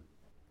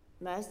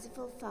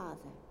 Merciful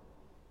Father,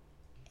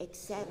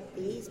 accept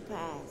these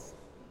prayers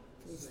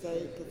for the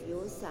sake of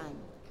your Son,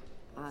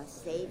 our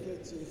Savior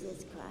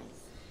Jesus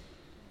Christ.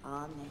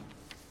 Amen.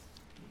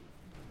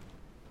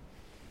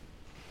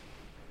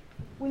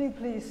 Will you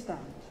please stand?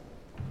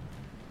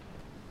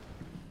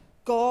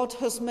 God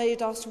has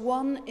made us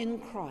one in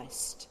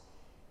Christ.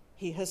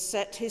 He has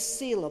set his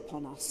seal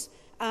upon us,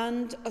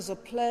 and as a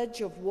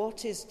pledge of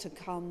what is to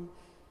come,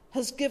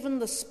 has given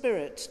the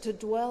Spirit to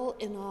dwell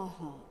in our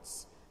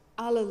hearts.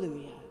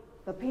 Alleluia.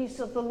 The peace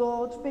of the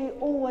Lord be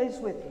always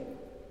with you.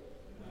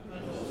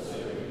 And also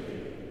with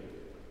you.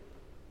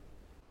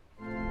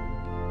 Amen.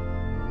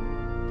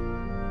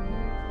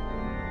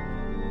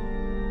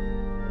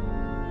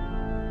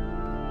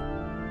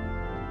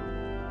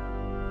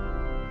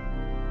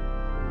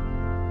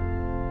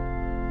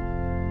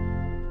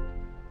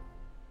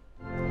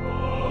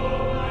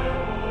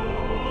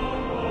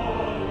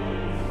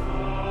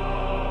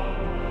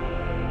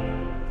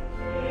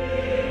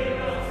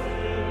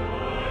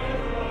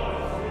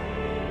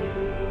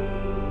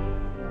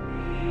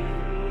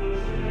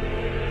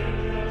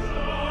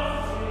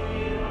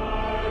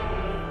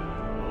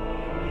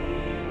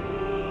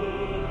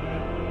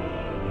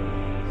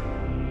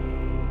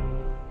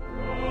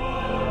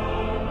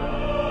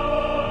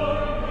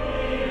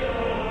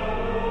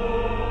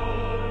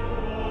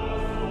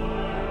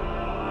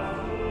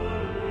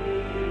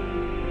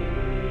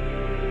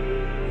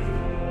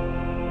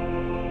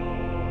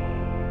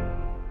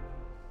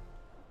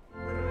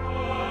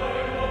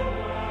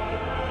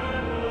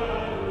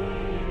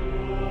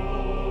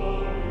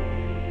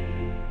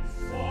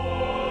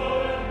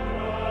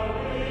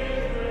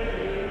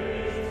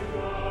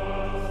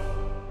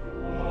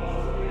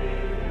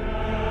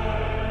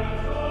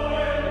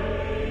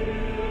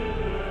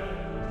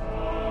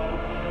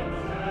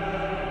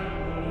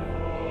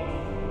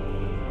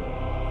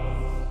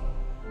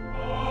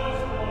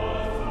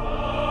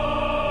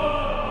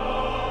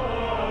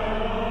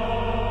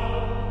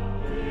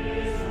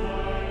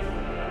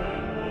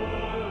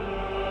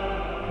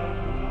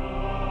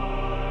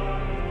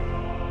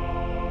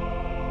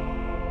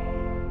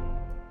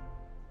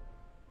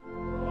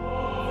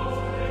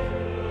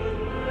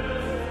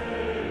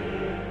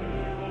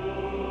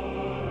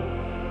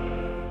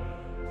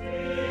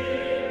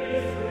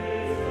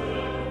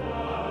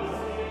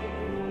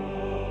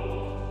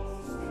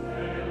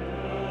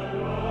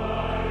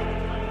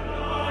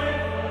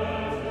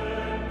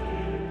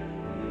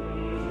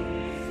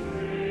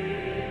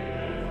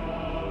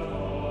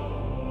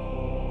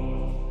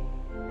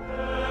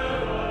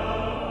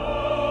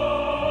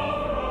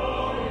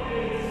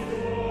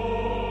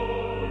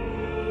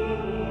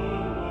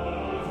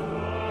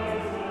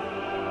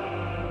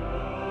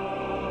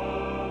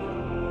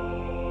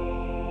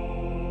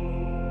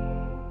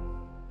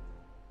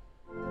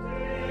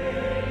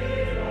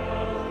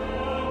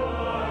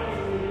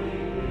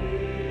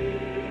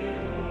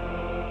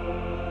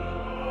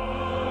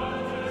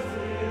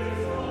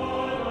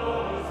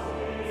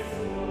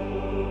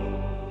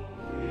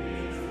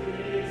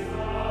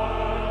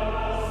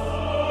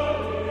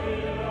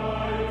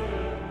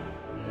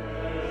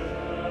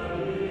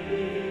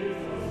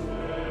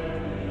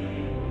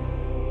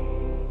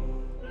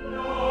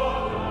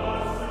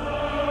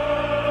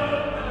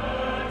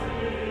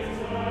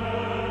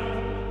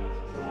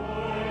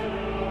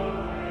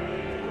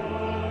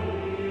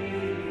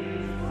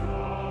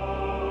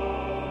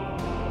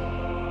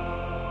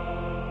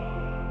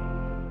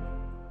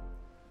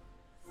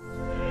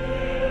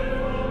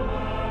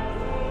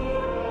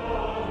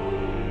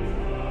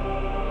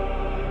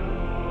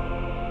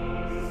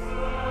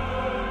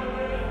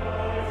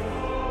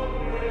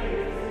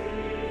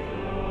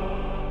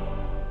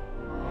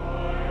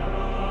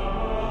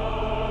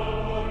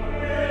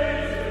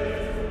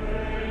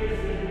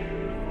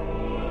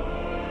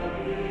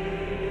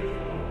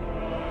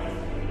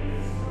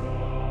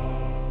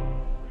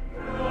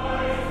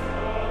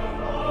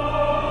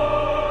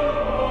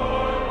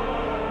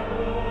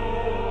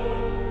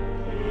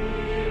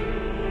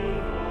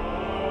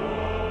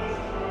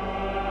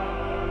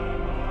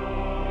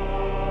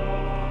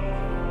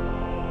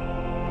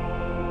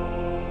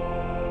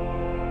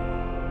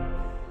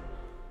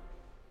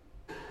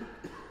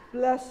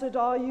 Blessed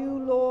are you,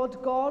 Lord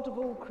God of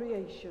all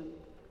creation.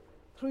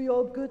 Through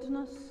your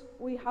goodness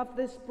we have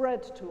this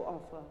bread to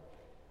offer,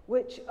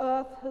 which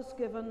earth has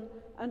given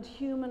and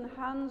human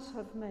hands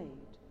have made.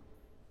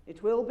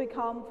 It will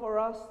become for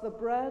us the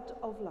bread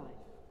of life.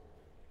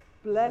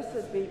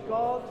 Blessed be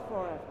God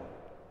forever.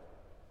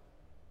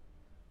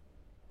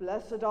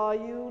 Blessed are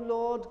you,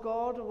 Lord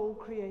God of all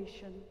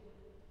creation.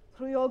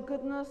 Through your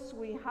goodness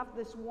we have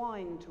this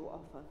wine to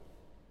offer,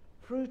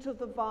 fruit of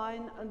the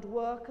vine and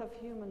work of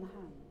human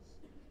hands.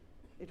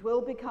 It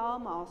will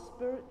become our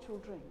spiritual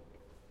drink.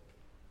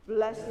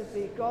 Blessed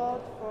be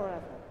God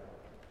forever.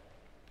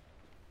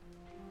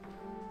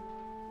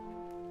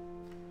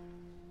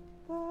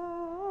 The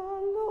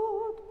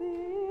Lord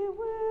be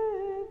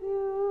with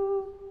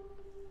you.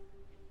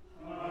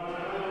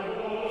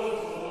 And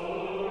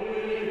also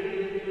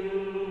with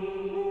you.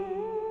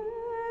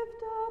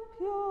 Lift up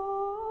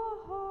your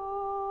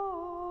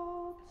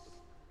hearts.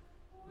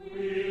 We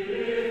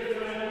lift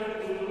them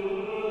to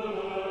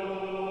the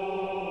Lord.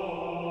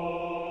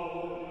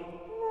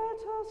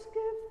 Let us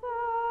give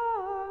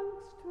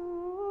thanks to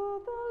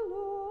the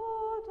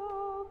Lord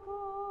our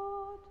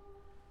God.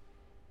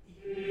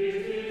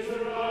 It is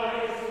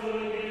right to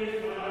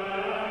give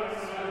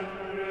thanks and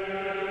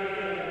praise.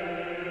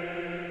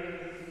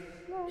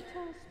 Let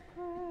us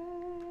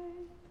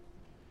pray.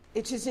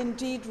 It is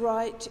indeed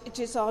right, it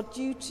is our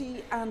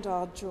duty and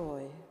our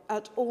joy,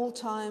 at all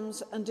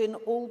times and in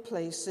all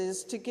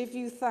places, to give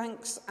you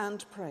thanks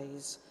and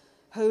praise,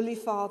 Holy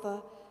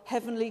Father,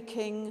 Heavenly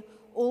King,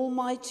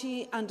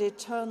 Almighty and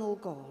eternal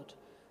God,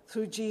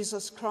 through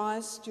Jesus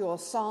Christ, your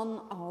Son,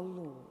 our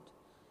Lord.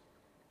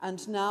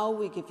 And now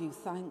we give you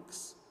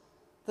thanks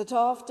that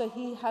after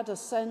he had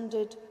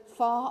ascended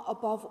far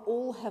above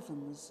all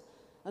heavens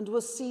and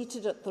was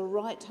seated at the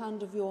right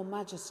hand of your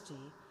majesty,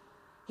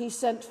 he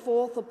sent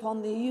forth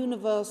upon the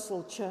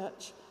universal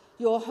church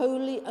your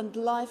holy and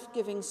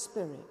life-giving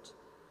Spirit,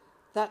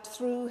 that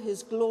through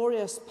his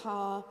glorious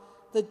power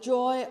the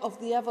joy of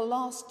the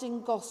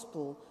everlasting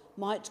gospel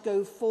might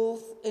go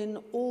forth in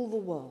all the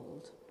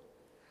world.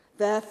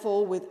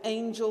 Therefore, with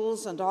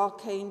angels and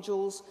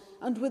archangels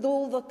and with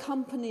all the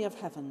company of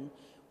heaven,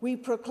 we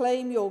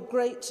proclaim your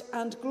great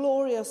and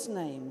glorious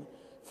name,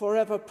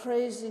 forever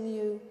praising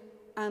you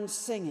and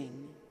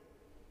singing.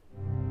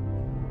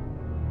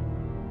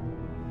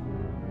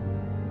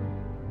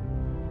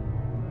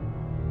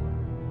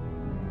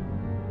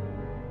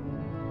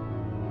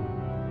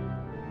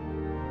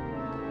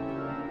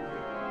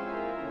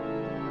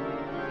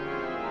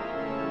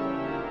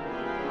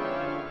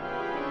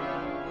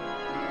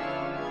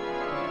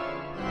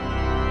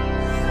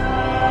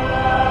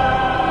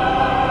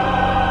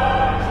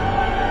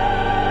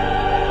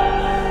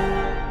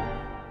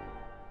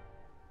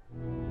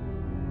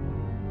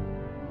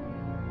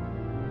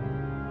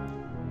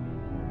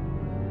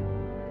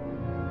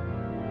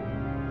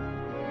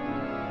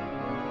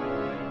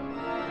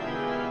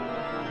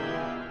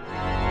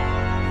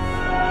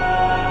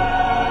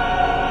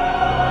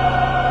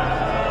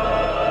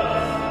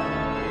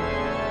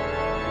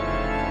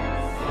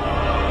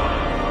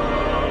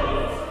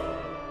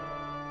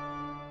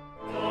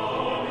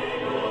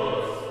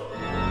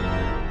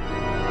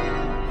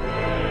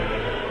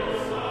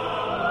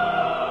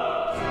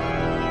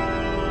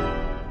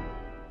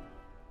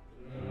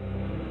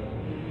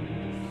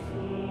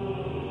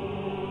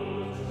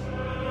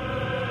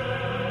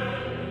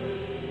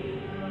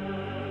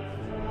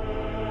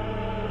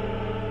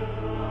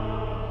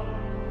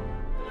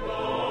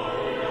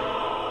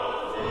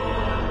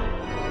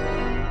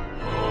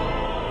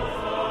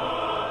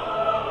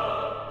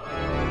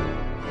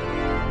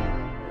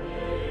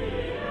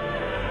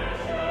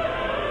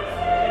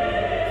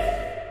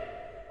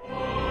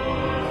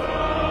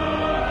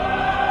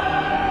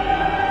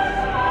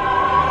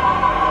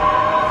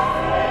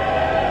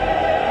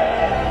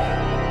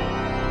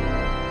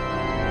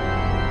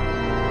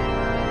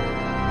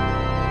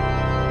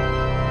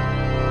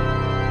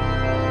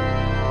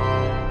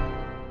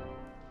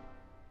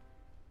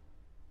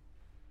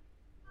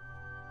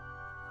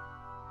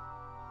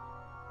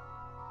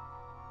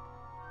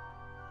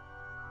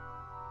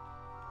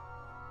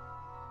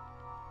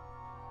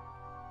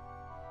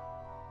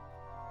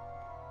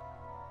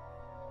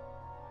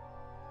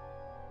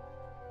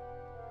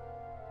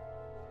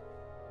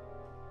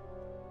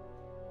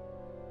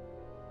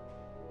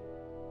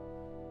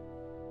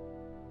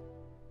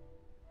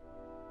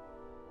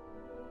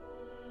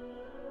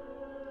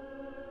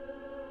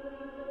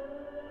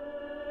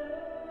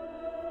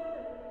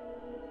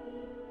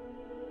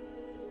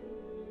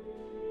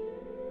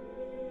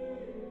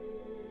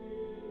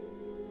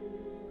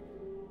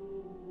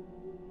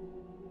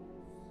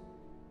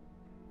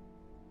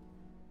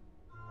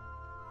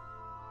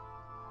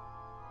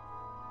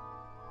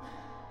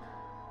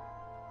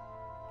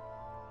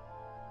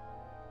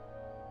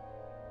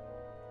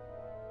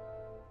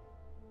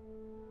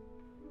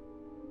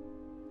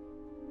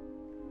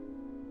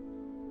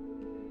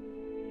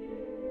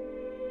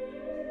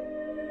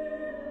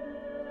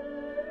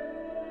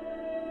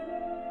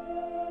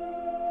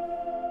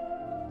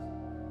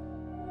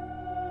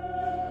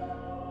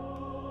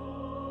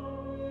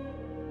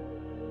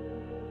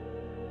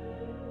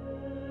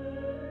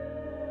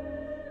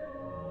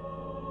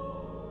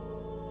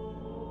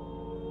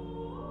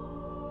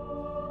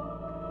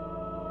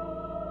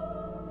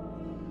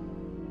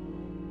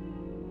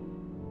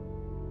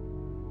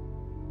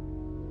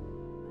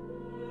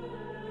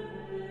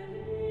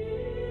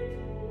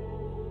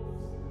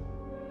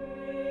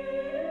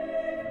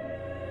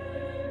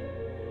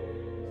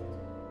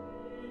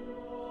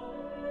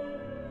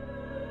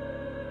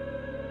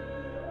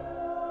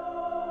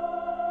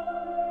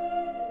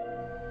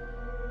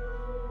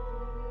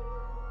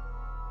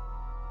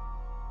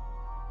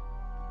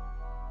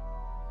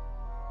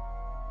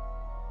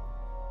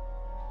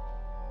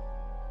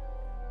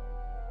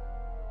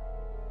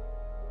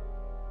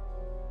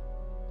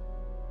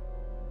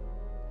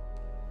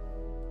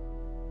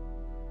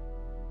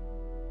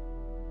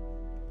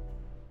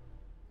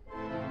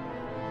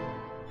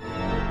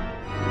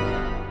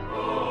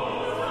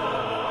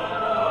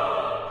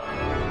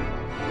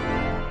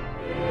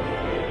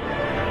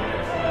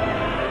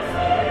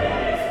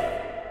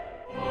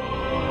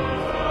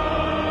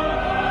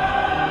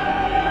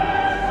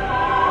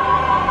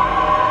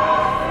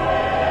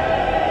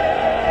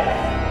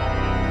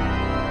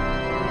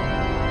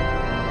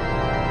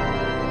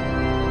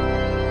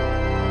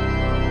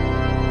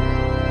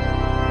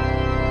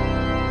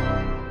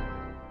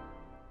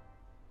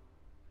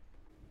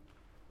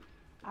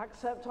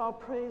 Accept our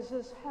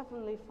praises,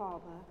 Heavenly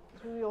Father,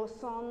 through your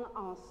Son,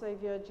 our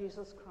Saviour,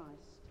 Jesus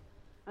Christ.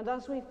 And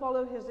as we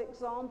follow his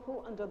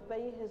example and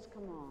obey his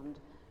command,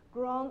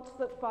 grant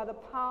that by the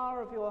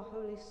power of your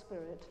Holy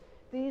Spirit,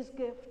 these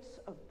gifts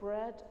of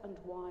bread and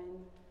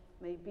wine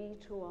may be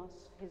to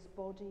us his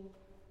body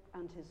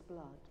and his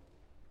blood,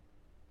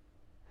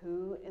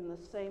 who in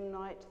the same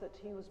night that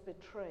he was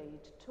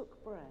betrayed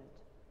took bread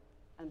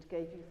and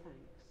gave you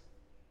thanks.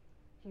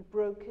 He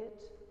broke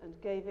it and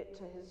gave it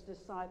to his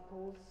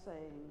disciples,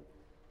 saying,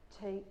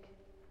 "Take,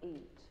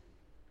 eat.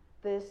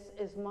 This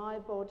is my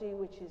body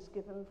which is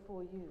given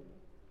for you.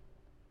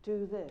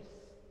 Do this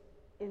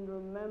in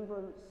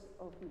remembrance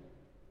of me."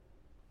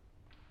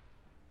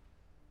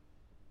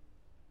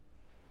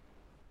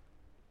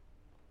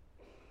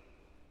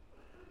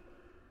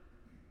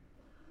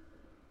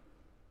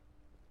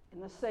 In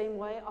the same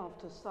way,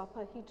 after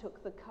supper, he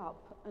took the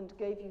cup and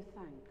gave you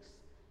thanks.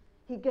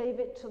 He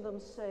gave it to them,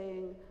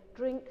 saying,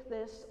 "Drink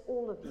this,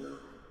 all of you.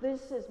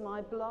 This is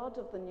my blood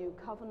of the new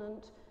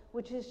covenant,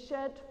 which is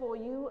shed for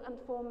you and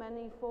for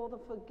many for the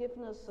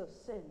forgiveness of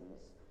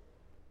sins.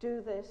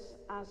 Do this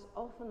as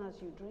often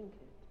as you drink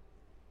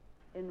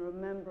it, in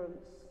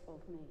remembrance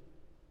of me."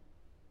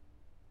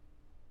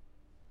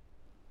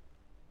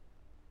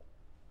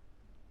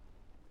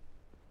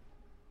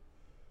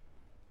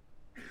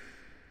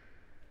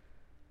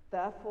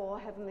 Therefore,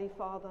 Heavenly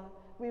Father,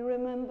 we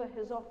remember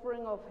his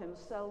offering of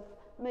himself,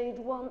 made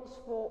once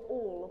for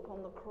all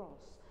upon the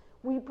cross.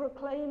 We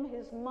proclaim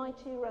his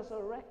mighty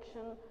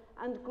resurrection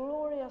and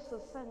glorious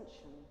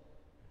ascension.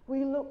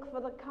 We look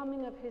for the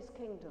coming of his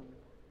kingdom,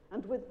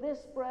 and with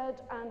this bread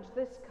and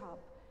this cup,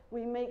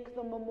 we make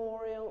the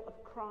memorial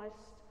of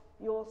Christ,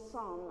 your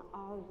Son,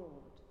 our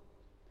Lord.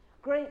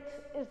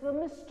 Great is the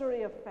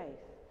mystery of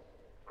faith.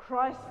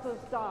 Christ has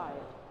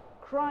died.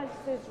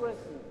 Christ is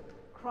risen.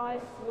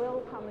 Christ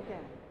will come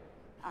again.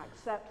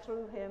 Accept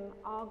through him,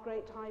 our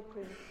great high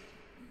priest,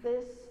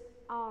 this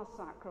our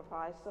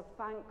sacrifice of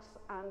thanks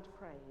and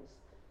praise.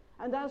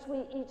 And as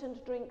we eat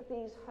and drink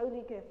these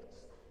holy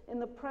gifts in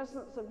the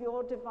presence of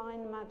your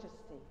divine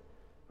majesty,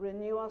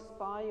 renew us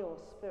by your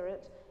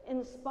Spirit,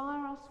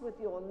 inspire us with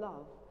your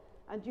love,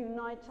 and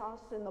unite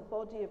us in the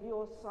body of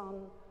your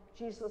Son,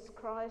 Jesus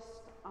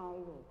Christ our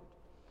Lord.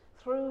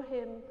 Through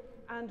him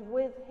and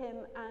with him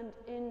and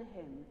in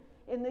him,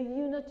 in the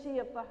unity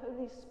of the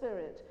Holy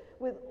Spirit,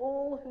 with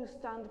all who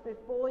stand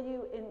before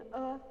you in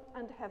earth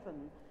and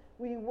heaven,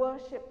 we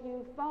worship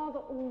you, Father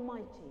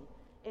Almighty,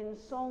 in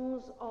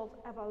songs of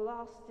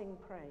everlasting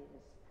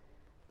praise.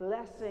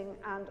 Blessing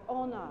and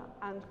honor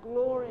and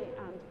glory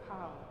and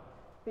power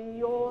be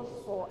yours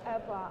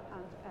forever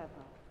and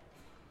ever.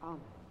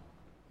 Amen.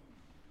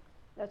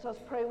 Let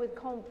us pray with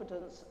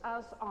confidence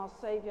as our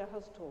Saviour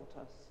has taught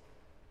us.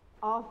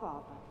 Our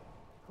Father,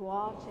 who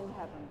art in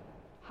heaven,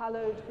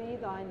 hallowed be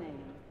thy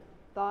name.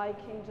 Thy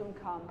kingdom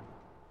come,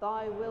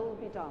 thy will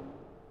be done,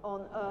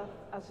 on earth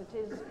as it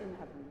is in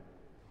heaven.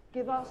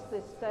 Give us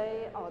this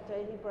day our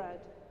daily bread,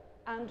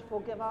 and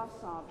forgive us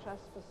our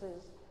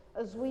trespasses,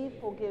 as we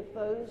forgive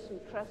those who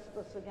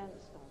trespass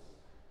against us.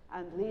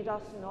 And lead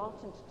us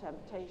not into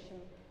temptation,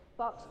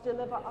 but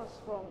deliver us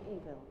from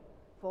evil.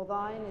 For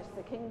thine is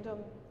the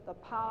kingdom, the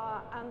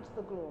power, and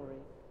the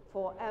glory,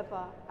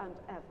 forever and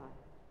ever.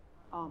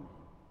 Amen.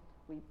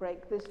 We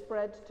break this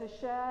bread to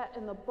share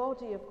in the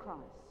body of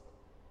Christ.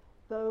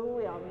 Though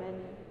we are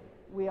many,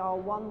 we are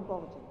one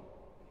body,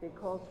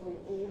 because we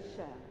all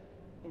share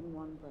in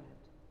one bread.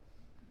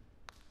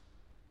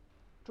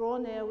 Draw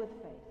near with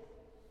faith.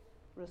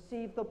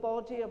 Receive the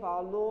body of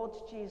our Lord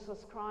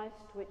Jesus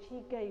Christ, which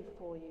he gave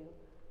for you,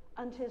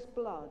 and his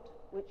blood,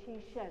 which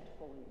he shed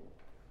for you.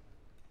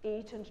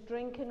 Eat and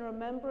drink in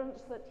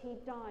remembrance that he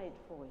died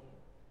for you,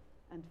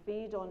 and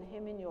feed on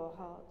him in your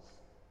hearts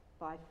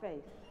by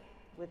faith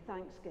with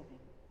thanksgiving.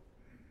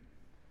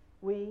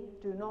 We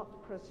do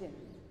not presume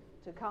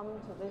to come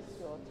to this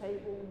your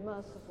table,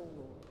 merciful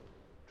Lord,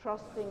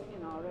 trusting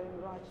in our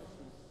own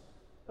righteousness,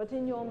 but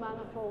in your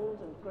manifold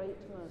and great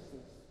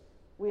mercies.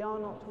 We are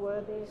not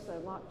worthy so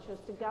much as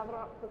to gather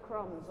up the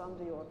crumbs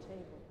under your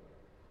table,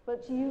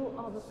 but you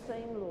are the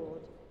same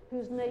Lord,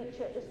 whose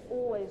nature is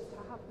always to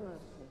have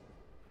mercy.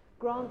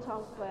 Grant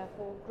us,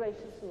 therefore,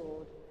 gracious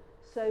Lord,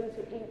 so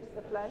to eat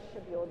the flesh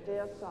of your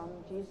dear Son,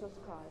 Jesus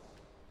Christ,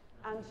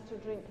 and to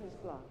drink his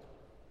blood,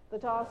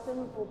 that our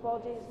sinful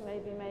bodies may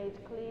be made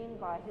clean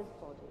by his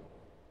body,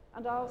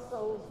 and our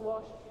souls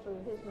washed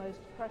through his most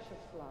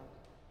precious blood,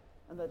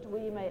 and that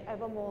we may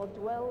evermore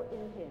dwell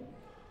in him,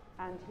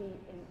 and he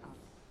in us.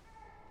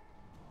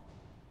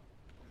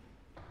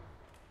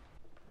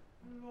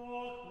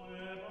 Lord,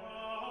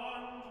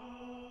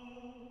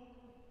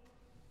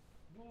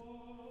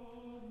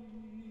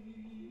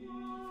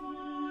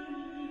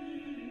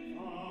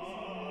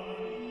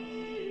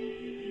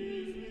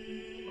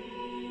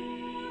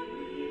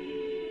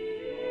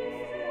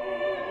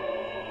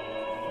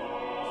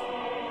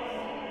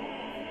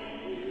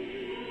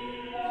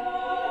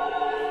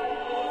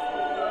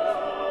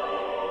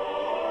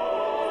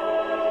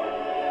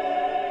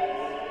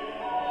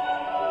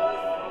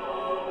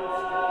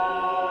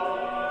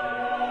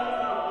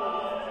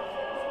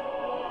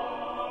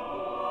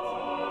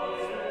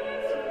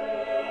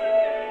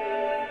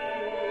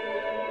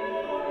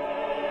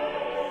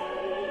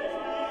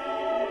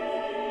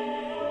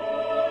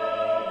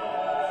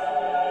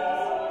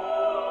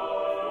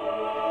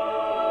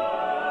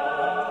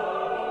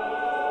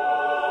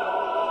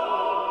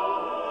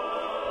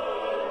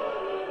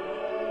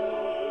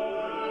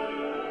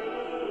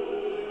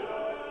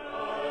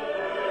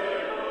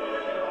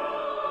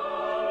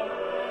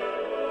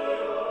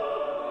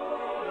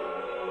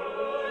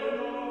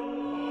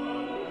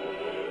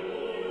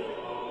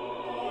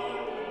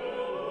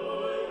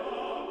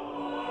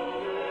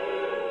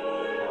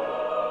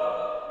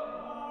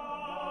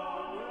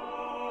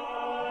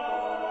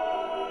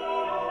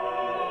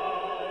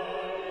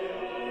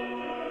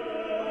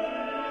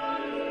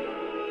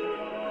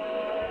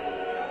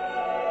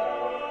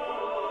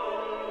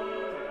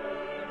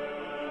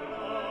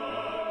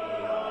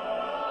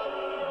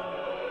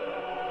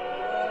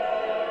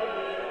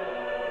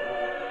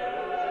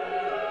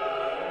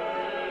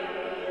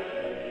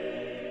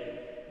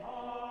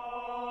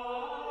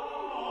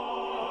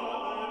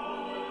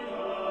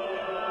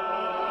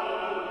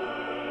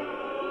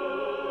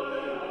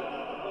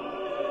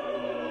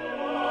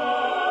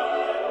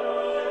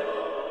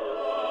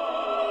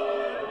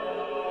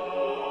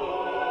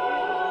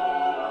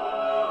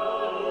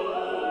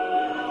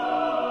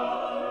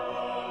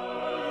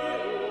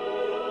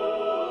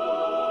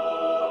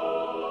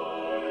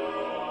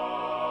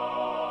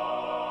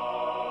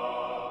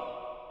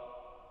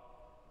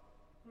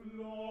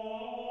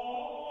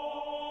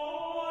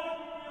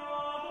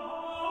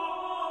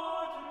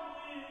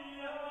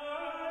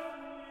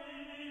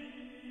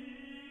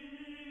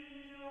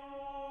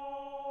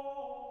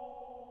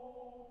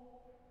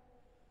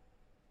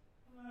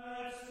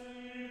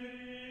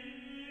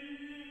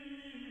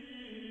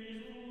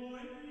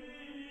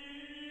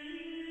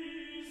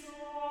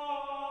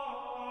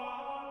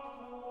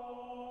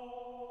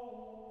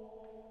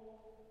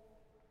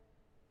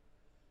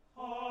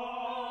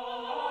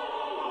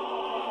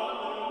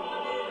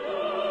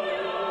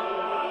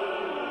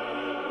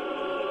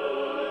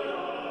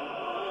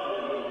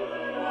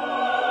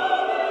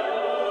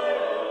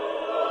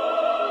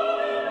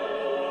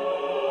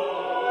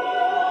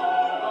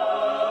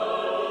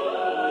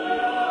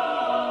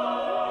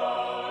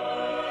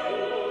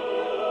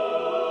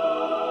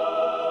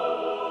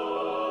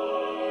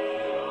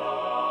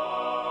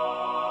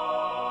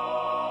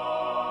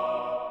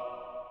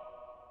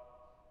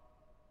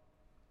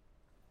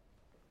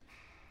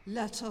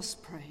 Let us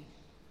pray.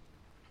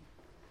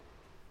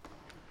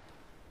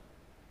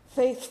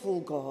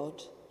 Faithful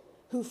God,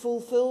 who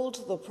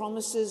fulfilled the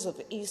promises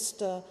of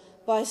Easter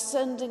by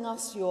sending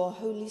us your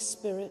Holy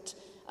Spirit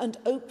and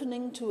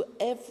opening to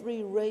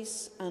every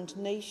race and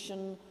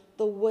nation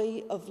the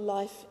way of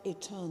life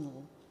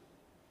eternal,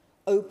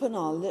 open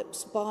our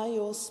lips by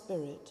your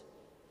Spirit,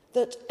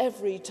 that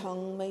every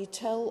tongue may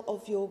tell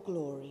of your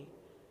glory.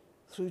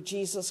 Through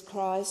Jesus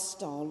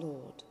Christ our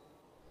Lord.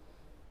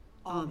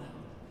 Amen.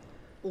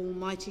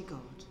 Almighty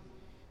God,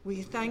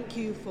 we thank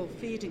you for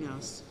feeding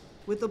us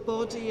with the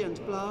body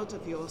and blood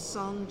of your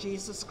Son,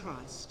 Jesus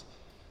Christ.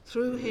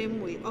 Through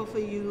him we offer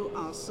you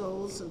our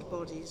souls and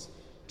bodies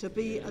to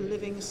be a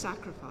living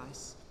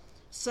sacrifice.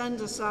 Send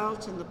us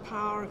out in the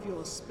power of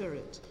your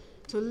Spirit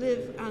to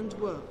live and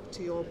work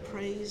to your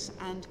praise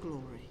and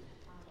glory.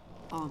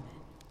 Amen.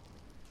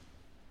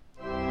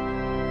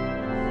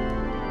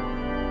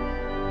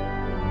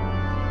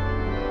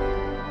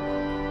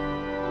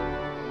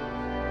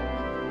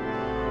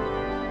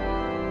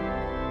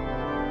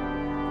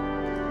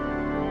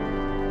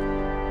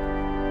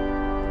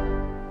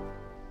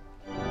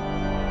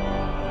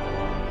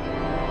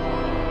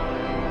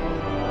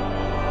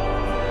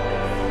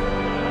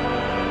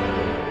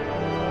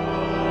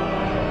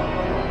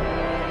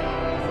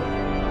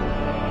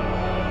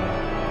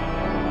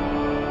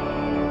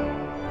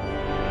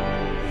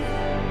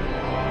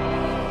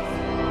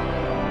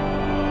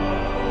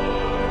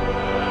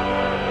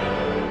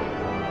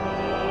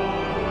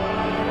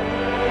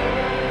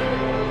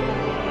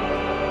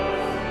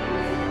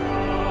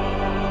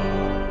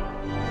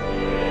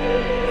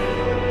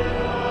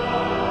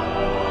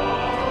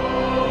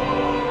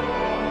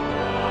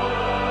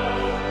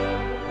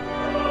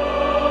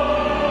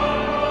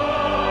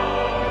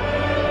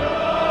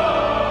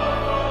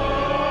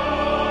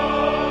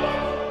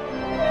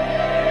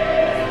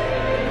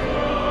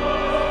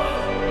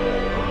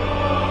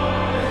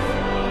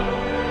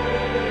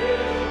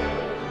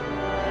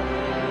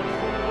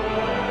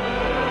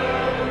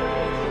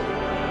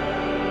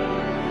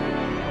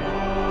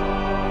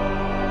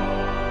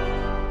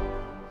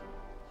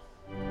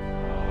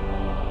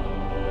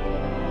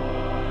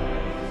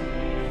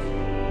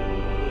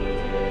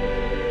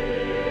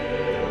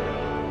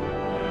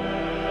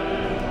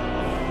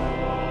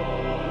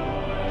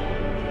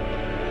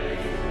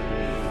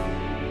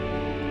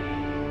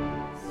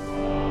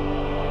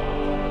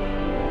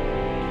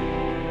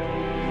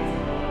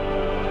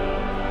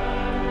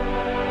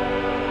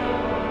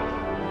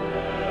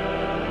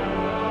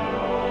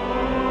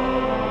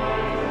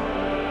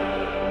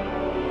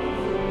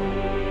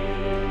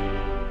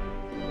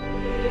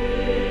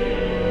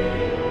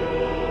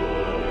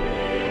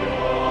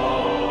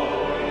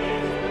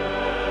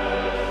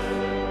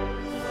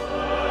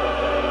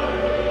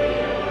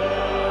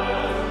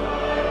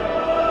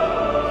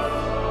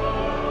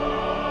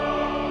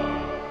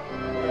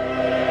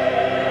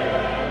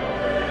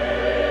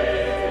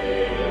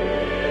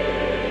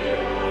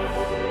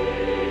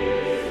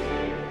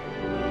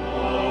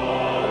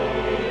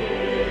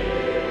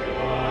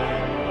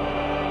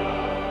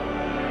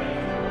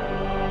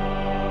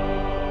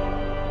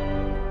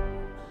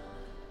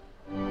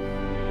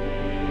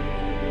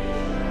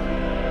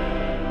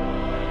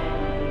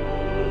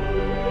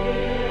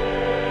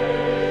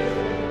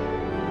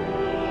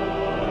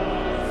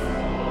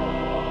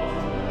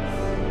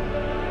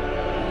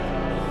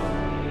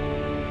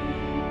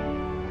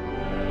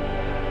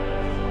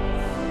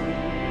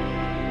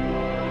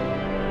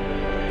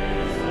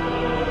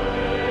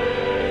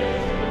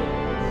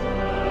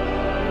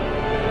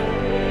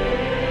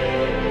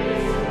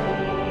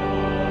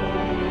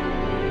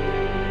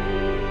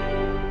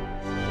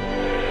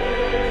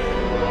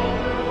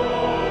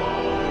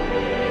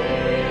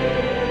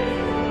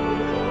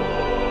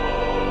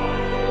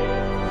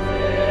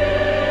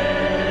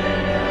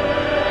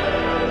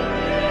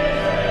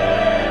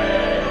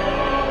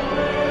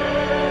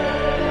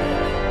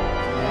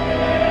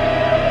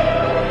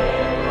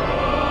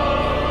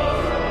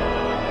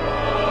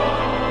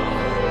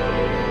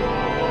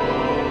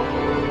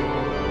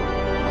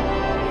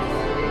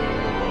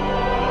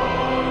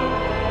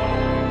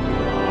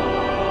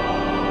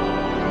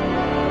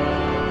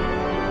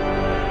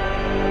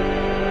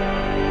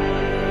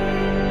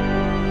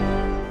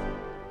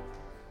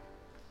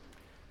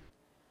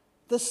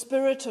 The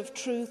Spirit of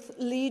truth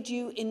lead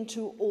you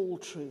into all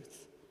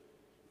truth,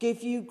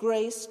 give you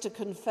grace to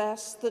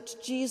confess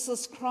that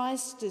Jesus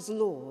Christ is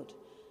Lord,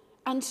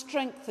 and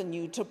strengthen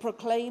you to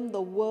proclaim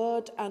the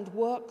word and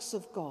works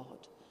of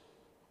God.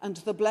 And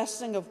the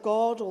blessing of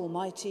God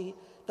Almighty,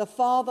 the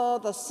Father,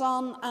 the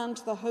Son, and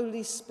the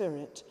Holy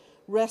Spirit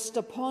rest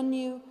upon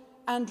you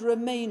and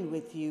remain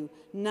with you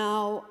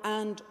now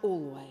and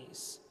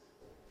always.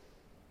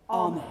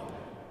 Amen.